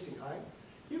density high.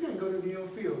 You can go to near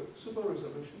field, super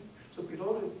resolution. So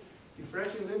below the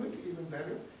diffraction limit, even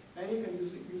better. And you can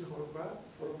use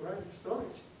holographic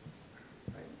storage.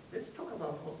 Right? Let's talk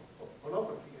about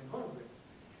holography and hologram.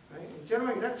 Right? In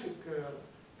General Electric,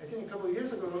 I think a couple of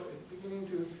years ago, is beginning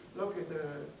to look at the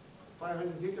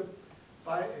 500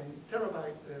 gigabyte and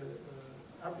terabyte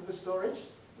optical storage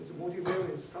with a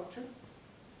multivariate structure.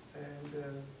 And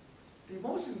the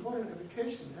most important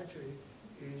application actually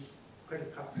is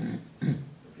credit card.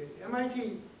 Okay,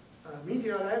 MIT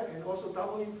Media Lab and also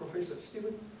WE professor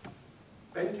Stephen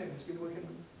Benton has been working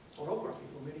on holography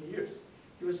for many years.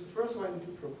 He was the first one to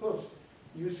propose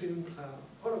using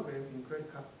hologram in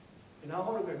credit card. And now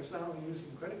hologram is not only used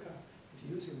in credit card, it's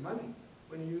used in money.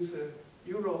 When you use a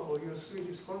euro or your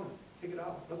Swedish krona, take it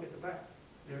out, look at the back.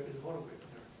 There is a hologram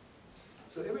there.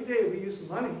 So every day we use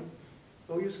money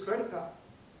or use credit card,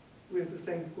 we have to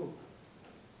thank who?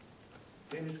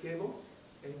 Dennis Gable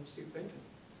and Steve Benton.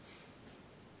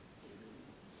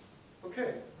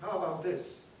 Okay, how about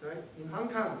this? Right? In Hong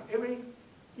Kong, every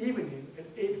evening at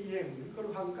 8 p.m., you go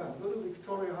to Hong Kong, go to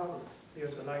Victoria Harbour,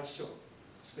 there's a light show,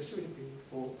 specifically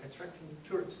for attracting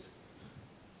tourists.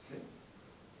 Okay?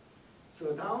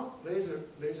 So now, laser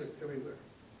everywhere.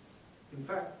 In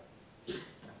fact,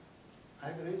 I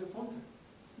have a laser pointer.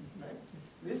 Right?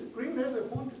 This green laser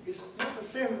pointer is not the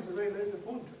same as the red laser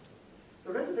pointer.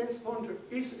 The red laser pointer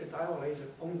is a diode laser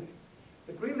only.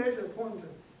 The green laser pointer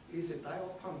is a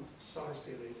diode pumped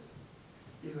solid-state laser.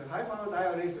 If a high power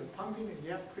diode laser pumping a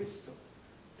yak crystal,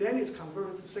 then it's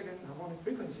converted to second harmonic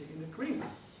frequency in the green.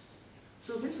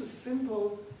 So this is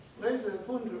simple laser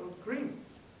pointer of green.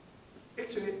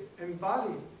 Actually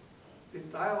embody the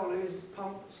diode laser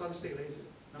pump solid state laser.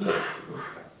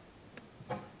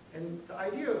 And the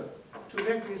idea to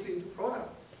make this into product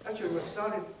actually was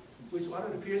started with one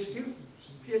of the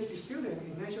PhD students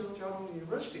in National Chinlon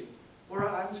University, where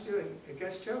I'm still a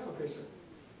guest chair professor.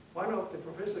 One of the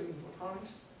professors in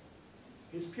photonics,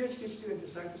 his PhD student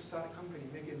decided to start a company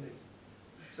making this.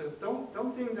 So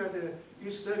don't think that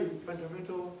you study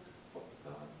fundamental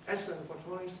aspect of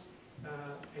photonics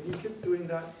and you keep doing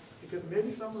that, because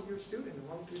maybe some of your students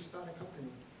want to start a company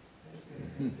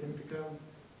and become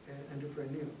an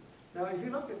entrepreneur. Now, if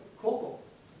you look at COBO,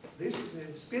 this is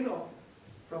a spin-off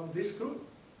from this group,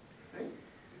 right?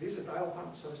 This is a diode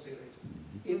pump solid state laser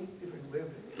in different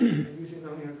wavelengths and using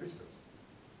nonlinear crystals.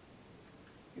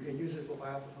 You can use it for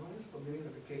biophotonics, for many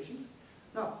applications.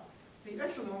 Now, the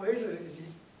X-ray laser is,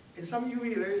 in some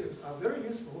UV lasers are very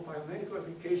useful for biomedical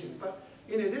application, but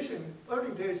in addition,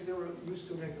 early days they were used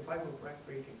to make a fiber Bragg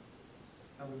grating.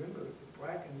 Now remember,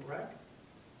 Bragg and Bragg,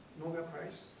 Nobel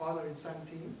Prize, father and son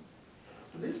team.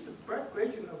 This Bragg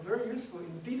grating are very useful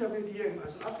in DWDM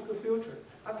as an optical filter,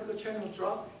 optical channel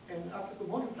drop, and optical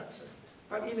multiplexer.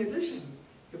 But in addition,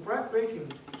 the Bragg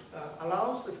grating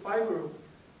allows the fiber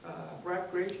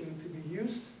Bragg grating to be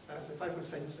used as a fiber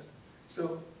sensor.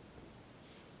 So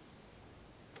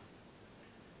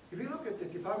if you look at the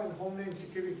Department of Homeland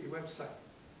Security website,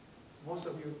 most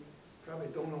of you probably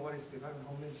don't know what is Department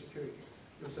of Homeland Security.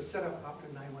 It was a setup after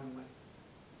 9/11.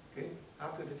 Okay?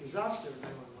 After the disaster of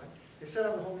 9/11, they set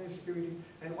up the Homeland Security,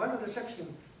 and one of the sections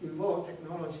involved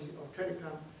technology of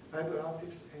telecom, fiber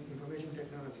optics, and information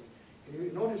technology. And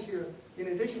you notice here, in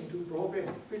addition to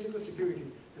broadband, physical security,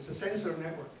 there's a sensor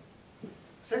network.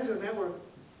 Sensor network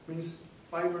means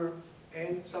fiber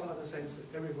and some other sensor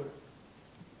everywhere.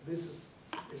 This is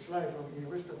a slide from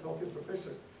University of Tokyo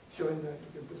professor showing that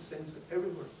you can put sensor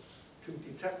everywhere to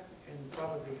detect and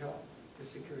probably help the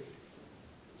security.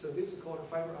 So this is called a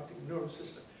fiber optic neural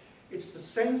system. It's the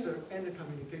sensor and the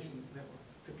communication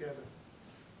network together.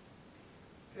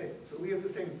 Okay, so we have to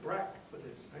thank Bragg for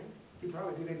this, right? He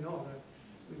probably didn't know that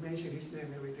we mention his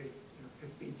name every day,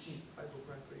 FBG, fiber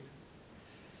Bragg grating.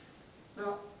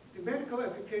 Now, the medical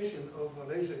application of a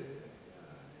laser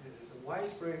is a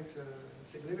widespread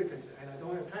significance, and I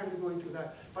don't have time to go into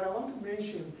that, but I want to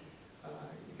mention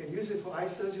you can use it for eye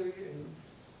surgery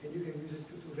and you can use it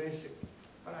to do LASIK.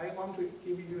 But I want to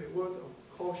give you a word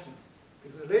of caution,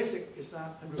 because LASIK is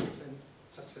not 100%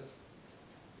 successful.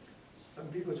 Some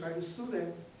people try to sue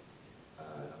them,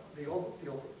 the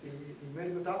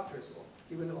medical doctors, or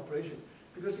even the operation.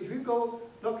 Because if you go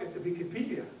look at the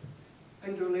Wikipedia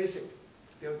under LASIK,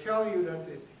 they'll tell you that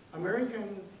the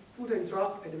American Food and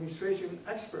Drug Administration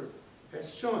expert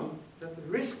has shown that the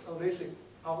risk of LASIK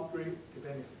outweigh the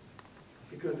benefit,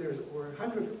 because there's over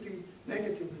 150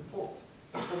 negative reports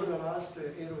over the last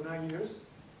 8 or 9 years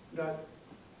that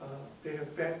they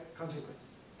have bad consequences.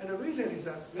 And the reason is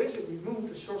that LASIK removes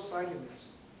the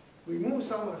short-sightedness, remove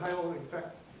some of the higher order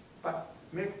effect, but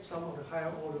make some of the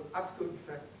higher order optical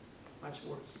effect much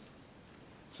worse.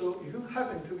 So if you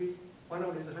happen to be one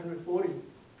of these 140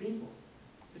 people,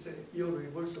 it's an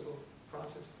irreversible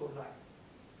process for life.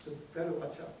 So better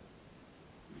watch out.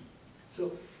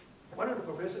 So one of the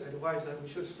professors advised that we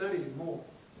should study more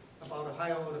about a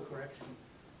higher order correction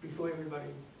before everybody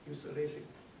uses the LASIK.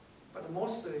 But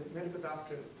most of the medical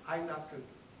doctor, eye doctor,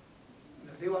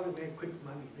 they want to make quick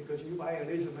money, because you buy a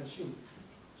laser machine,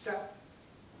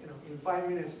 in 5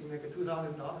 minutes you make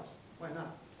 $2,000. Why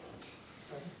not?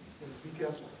 Be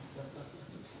careful.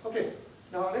 Okay,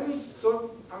 now let me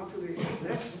go on to the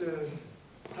next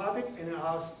topic, and then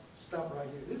I'll stop right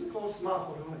here. This is called smart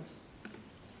photonics.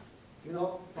 You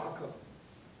know, barcode.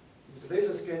 It's a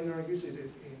laser scanner, use it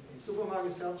in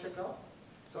supermarket self-checkout.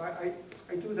 So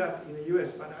I do that in the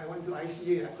US, but I went to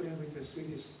ICA, I couldn't read the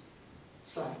Swedish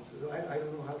signs, so I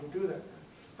don't know how to do that.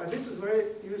 But this is very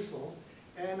useful.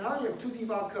 And now you have 2D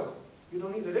barcode. You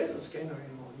don't need a laser scanner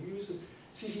anymore. You use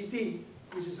CCD,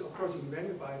 which is of course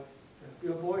invented by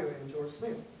Bill Boyer and George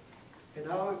Smith. And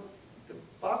now the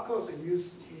barcodes are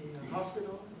used in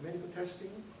hospital, medical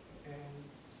testing, and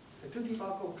the 2D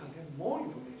barcode contains more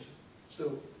information.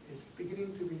 So it's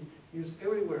beginning to be used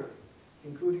everywhere,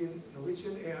 including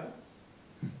Norwegian Air,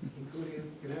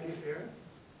 including United Air,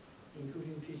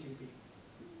 including TCP,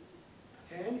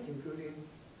 and including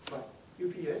what?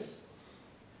 UPS,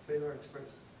 Federal Express.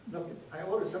 Look, I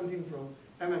ordered something from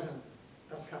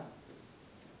Amazon.com.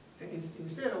 And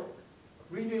instead of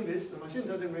reading this, the machine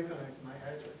doesn't recognize my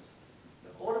address.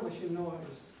 all the machine know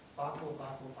is barcode,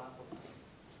 barcode, barcode.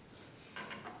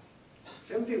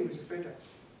 Same thing with FedEx,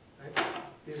 right?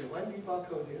 There's a 1D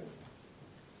barcode here.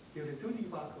 There's a 2D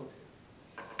barcode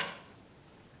here.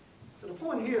 So the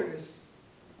point here is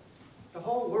the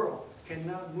whole world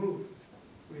cannot move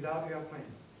without airplane,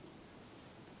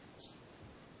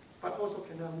 but also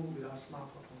cannot move without smart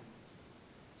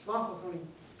photonics. Smart photonics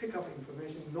pick up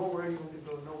information, know where you want to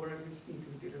go, know where you need to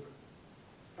deliver.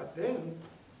 But then,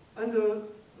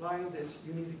 underlying this,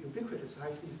 you need a ubiquitous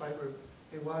high-speed fiber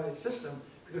and wireless system,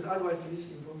 because otherwise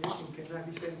this information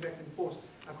cannot be sent back and forth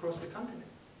across the continent.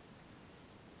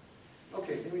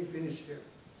 Okay, let me finish here.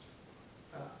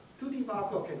 2D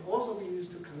barcode can also be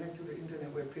used to connect to the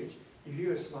internet web page if you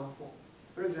have a smartphone.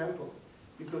 For example,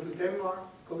 you go to Denmark,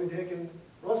 Copenhagen,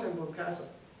 Rosenborg Castle.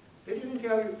 They didn't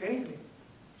tell you anything,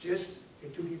 just a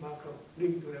 2D barcode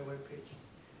linked to their web page.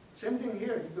 Same thing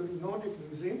here, you go to Nordic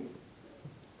Museum,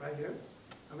 right here.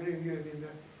 How many of you have been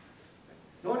there?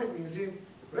 Nordic Museum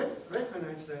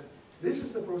recognize that this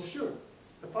is the brochure.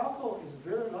 The barcode is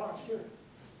very large here,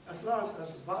 as large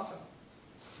as Vasa.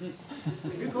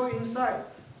 If you go inside,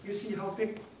 you see how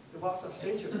big the Vasa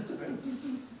statue is, right?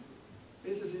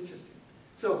 This is interesting.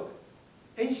 So,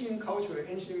 ancient culture,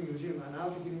 ancient museum are now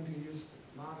beginning to use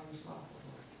modern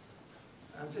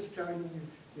smartphones. I'm just telling you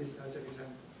this as an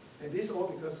example. And this is all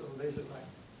because of laser light.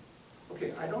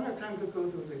 Okay, I don't have time to go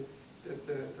through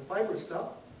the fiber stuff,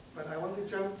 but I want to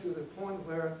jump to the point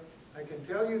where I can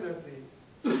tell you that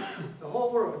the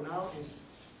whole world now is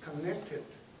connected.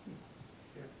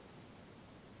 Here.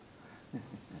 Let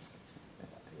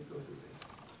me go through this.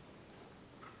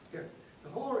 Here, the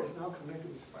whole world is now connected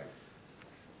with fiber.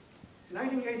 In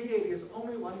 1988, there's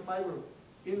only one fiber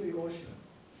in the ocean,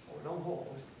 or long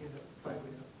haul in the fiber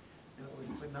in the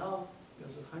ocean. But now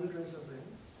there's hundreds of them.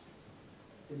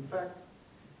 In fact,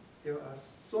 there are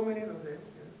so many of them. Here,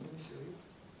 let me show you.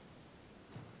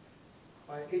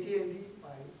 By AT&T,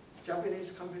 by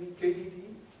Japanese company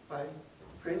KDD, by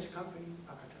French company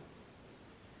Alcatel.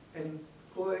 And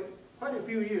for quite a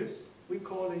few years, we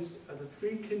call this the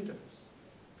three kingdoms,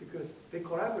 because they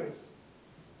collaborate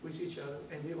with each other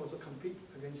and they also compete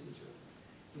against each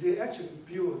other. They actually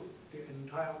build the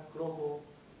entire global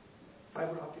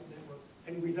fiber optic network.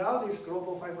 And without this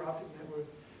global fiber optic network,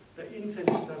 the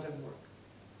internet doesn't work.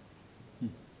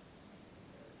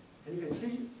 And you can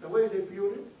see the way they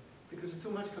build it, because there's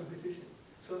too much competition.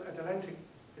 So Atlantic,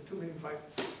 there are too many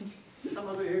fibers. Some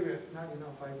other area, not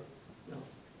enough fiber. No.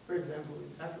 For example,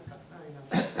 in Africa, not enough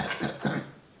fiber.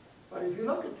 But if you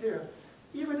look at here,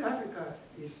 even Africa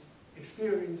is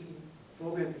experiencing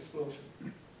broadband explosion.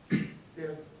 They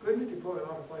are going to deploy a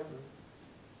lot of fiber.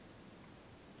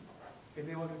 And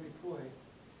they want to deploy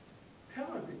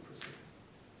terabit per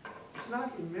second. It's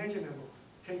not imaginable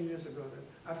 10 years ago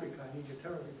that Africa needs a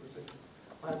terabit per second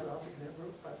fiber optic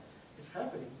network, but it's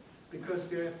happening because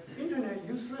their internet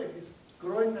use rate is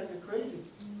growing like crazy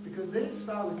because they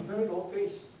start with very low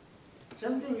base.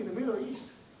 Same thing in the Middle East.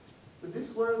 So this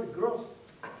is where the growth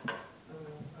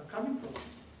are coming from,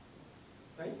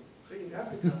 right? So in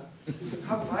Africa, you can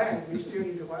come by and we still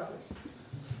need the wireless.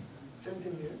 Same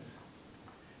thing here.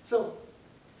 So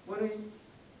when we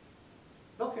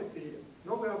look at the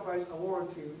Nobel Prize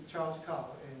award to Charles Cow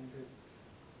and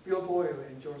Bill Boyle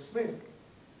and George Smith,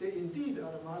 they indeed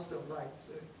are the master of light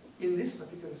in this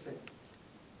particular sense.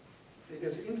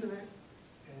 There's the internet,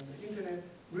 and the internet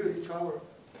really travels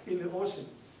in the ocean.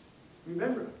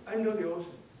 Remember, under the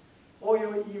ocean, all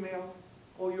your email,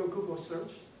 all your Google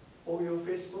search, all your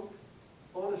Facebook,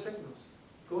 all the signals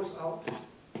goes out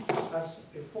as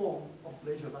a form of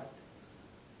laser light.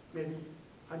 Maybe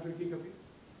 100 gigabit,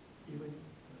 even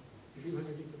a few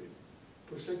hundred gigabit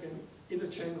per second in the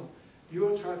channel.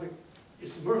 Your traffic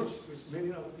is merged with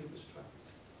many other people's traffic.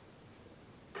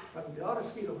 But with the other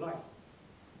speed of light,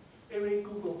 every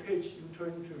Google page you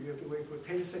turn to, you have to wait for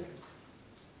 10 seconds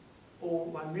or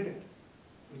 1 minute.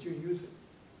 Would you use it?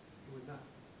 You would not.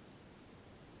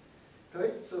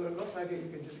 Okay, so it looks like you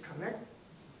can just connect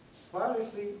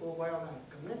wirelessly or wireline,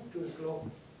 connect to the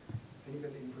globe, and you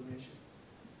get the information.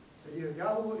 So you have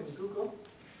Yahoo and Google,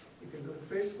 you can go to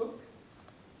Facebook,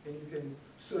 and you can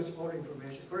search all the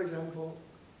information. For example,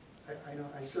 I know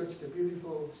I searched the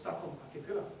beautiful Stockholm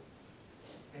archipelago,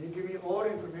 and it gives me all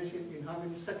the information in how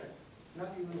many seconds,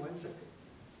 not even 1 second.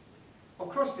 Of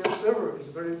course, their server is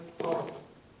very powerful,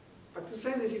 but to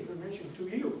send this information to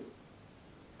you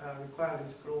requires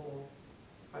this global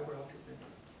fiber optic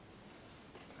network.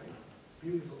 Right?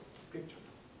 Beautiful picture.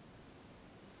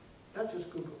 Not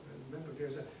just Google. Remember,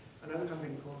 there's another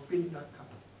company called Bing.com.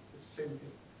 It's the same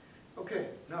thing. Okay,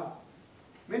 now,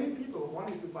 many people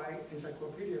wanted to buy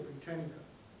Encyclopedia Britannica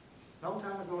Long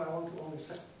time ago, I wanted to own a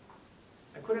set.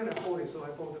 I couldn't afford it, so I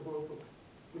bought the workbook,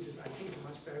 which is, I think, is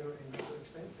much better and not so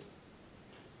expensive.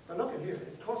 But look at here,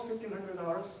 it costs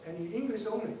 $1,500, and in English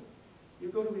only. You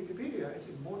go to Wikipedia, it's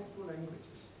in multiple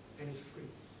languages, and it's free,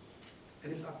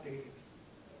 and it's updated.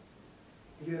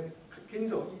 You have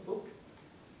Kindle ebook.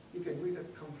 You can read a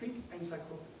complete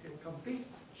encyclopedia, a complete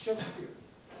Shakespeare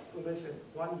for less than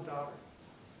 $1.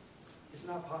 It's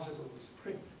not possible with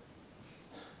print.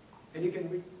 And you can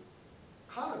read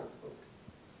color book.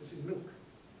 It's in Nook.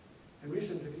 And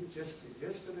recently, just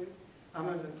yesterday,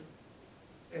 Amazon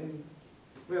and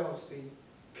where else the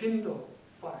Kindle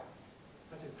Fire.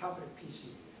 That's a tablet PC.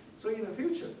 So in the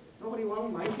future, nobody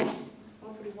wants my PC.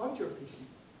 Nobody wants your PC.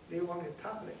 They want a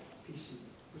tablet PC,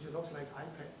 which looks like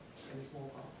iPad and it's more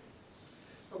powerful.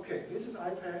 Okay, this is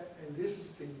iPad, and this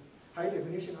is the high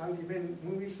definition on-demand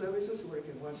movie services where you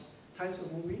can watch tons of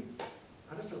movies.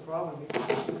 And that's the problem.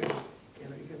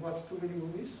 You can watch too many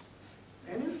movies.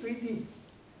 And it's 3D. Okay?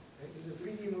 These are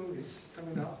 3D movies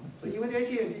coming out. So even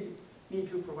AT&T need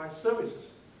to provide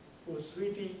services for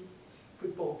 3D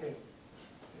football game.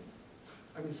 Okay?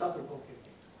 I mean soccer ball game.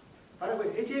 By the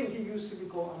way, AT&T used to be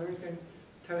called American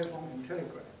Telephone and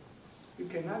Telegraph. You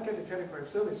cannot get the telegraph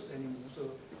service anymore.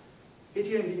 So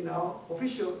AT&T now,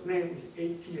 official name is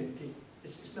AT&T.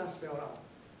 It's not spelled out.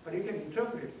 But you can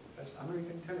interpret it as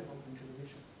American Telephone and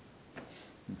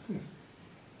Television.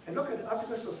 And look at the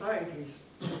Optical Societies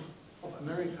of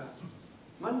America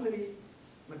monthly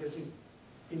magazine.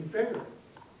 In February,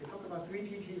 they talk about 3D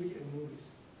TV and movies.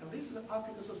 Now this is the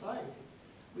Optical Society.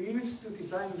 We used to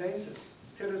design lenses,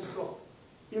 telescope,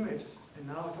 images, and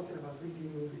now we're talking about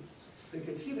 3D movies. So you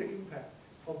can see the impact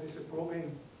of this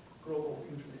growing global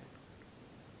internet.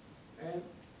 And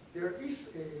there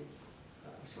is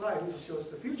a slide which shows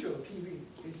the future of TV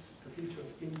is the future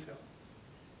of Intel.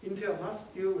 Intel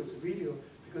must deal with video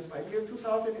because by year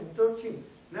 2013,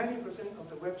 90% of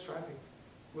the web traffic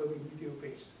will be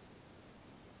video-based.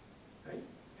 Right?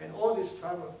 And all this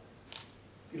travel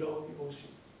below the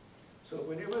ocean. So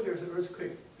whenever there's an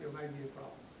earthquake, there might be a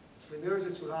problem. When there's a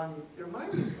tsunami, there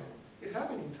might be a problem. It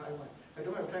happened in Taiwan. I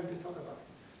don't have time to talk about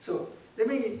it. So let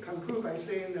me conclude by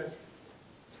saying that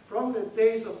from the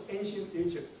days of ancient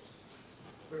Egypt,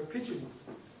 where pigeons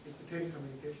is the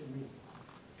telecommunication means,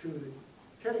 to the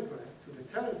telegraph, to the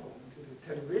telephone, to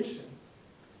the television,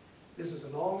 this is a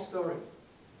long story.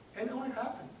 And it only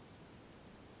happened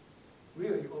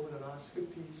really over the last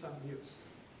 50-some years.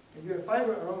 And you have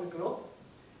fiber around the globe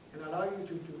and allow you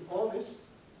to do all this,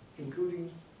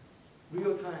 including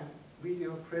real-time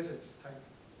video presence type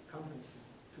conferencing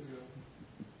to your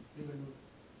living room.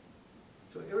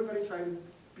 So everybody trying to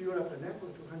build up the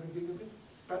network to 100 gigabit.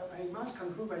 But I must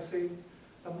conclude by saying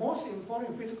the most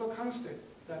important physical constant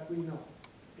that we know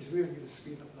is really the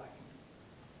speed of light.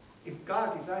 If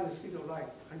God designed the speed of light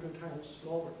 100 times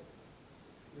slower,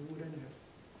 we wouldn't have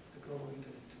the global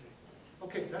internet today.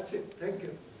 Okay, that's it. Thank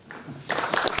you.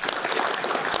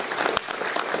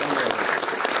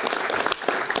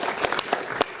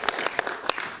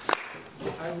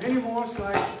 I have many more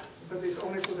slides, but it's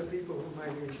only for the people who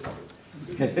might be interested.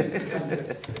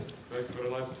 Thank you for a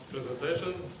nice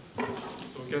presentation.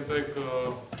 So we can take 1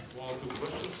 or 2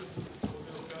 questions.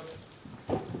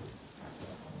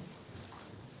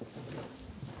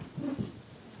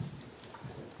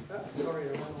 Sorry,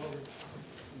 I went over.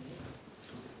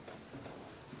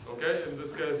 Okay, in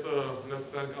this case, let's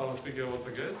thank our speaker once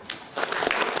again.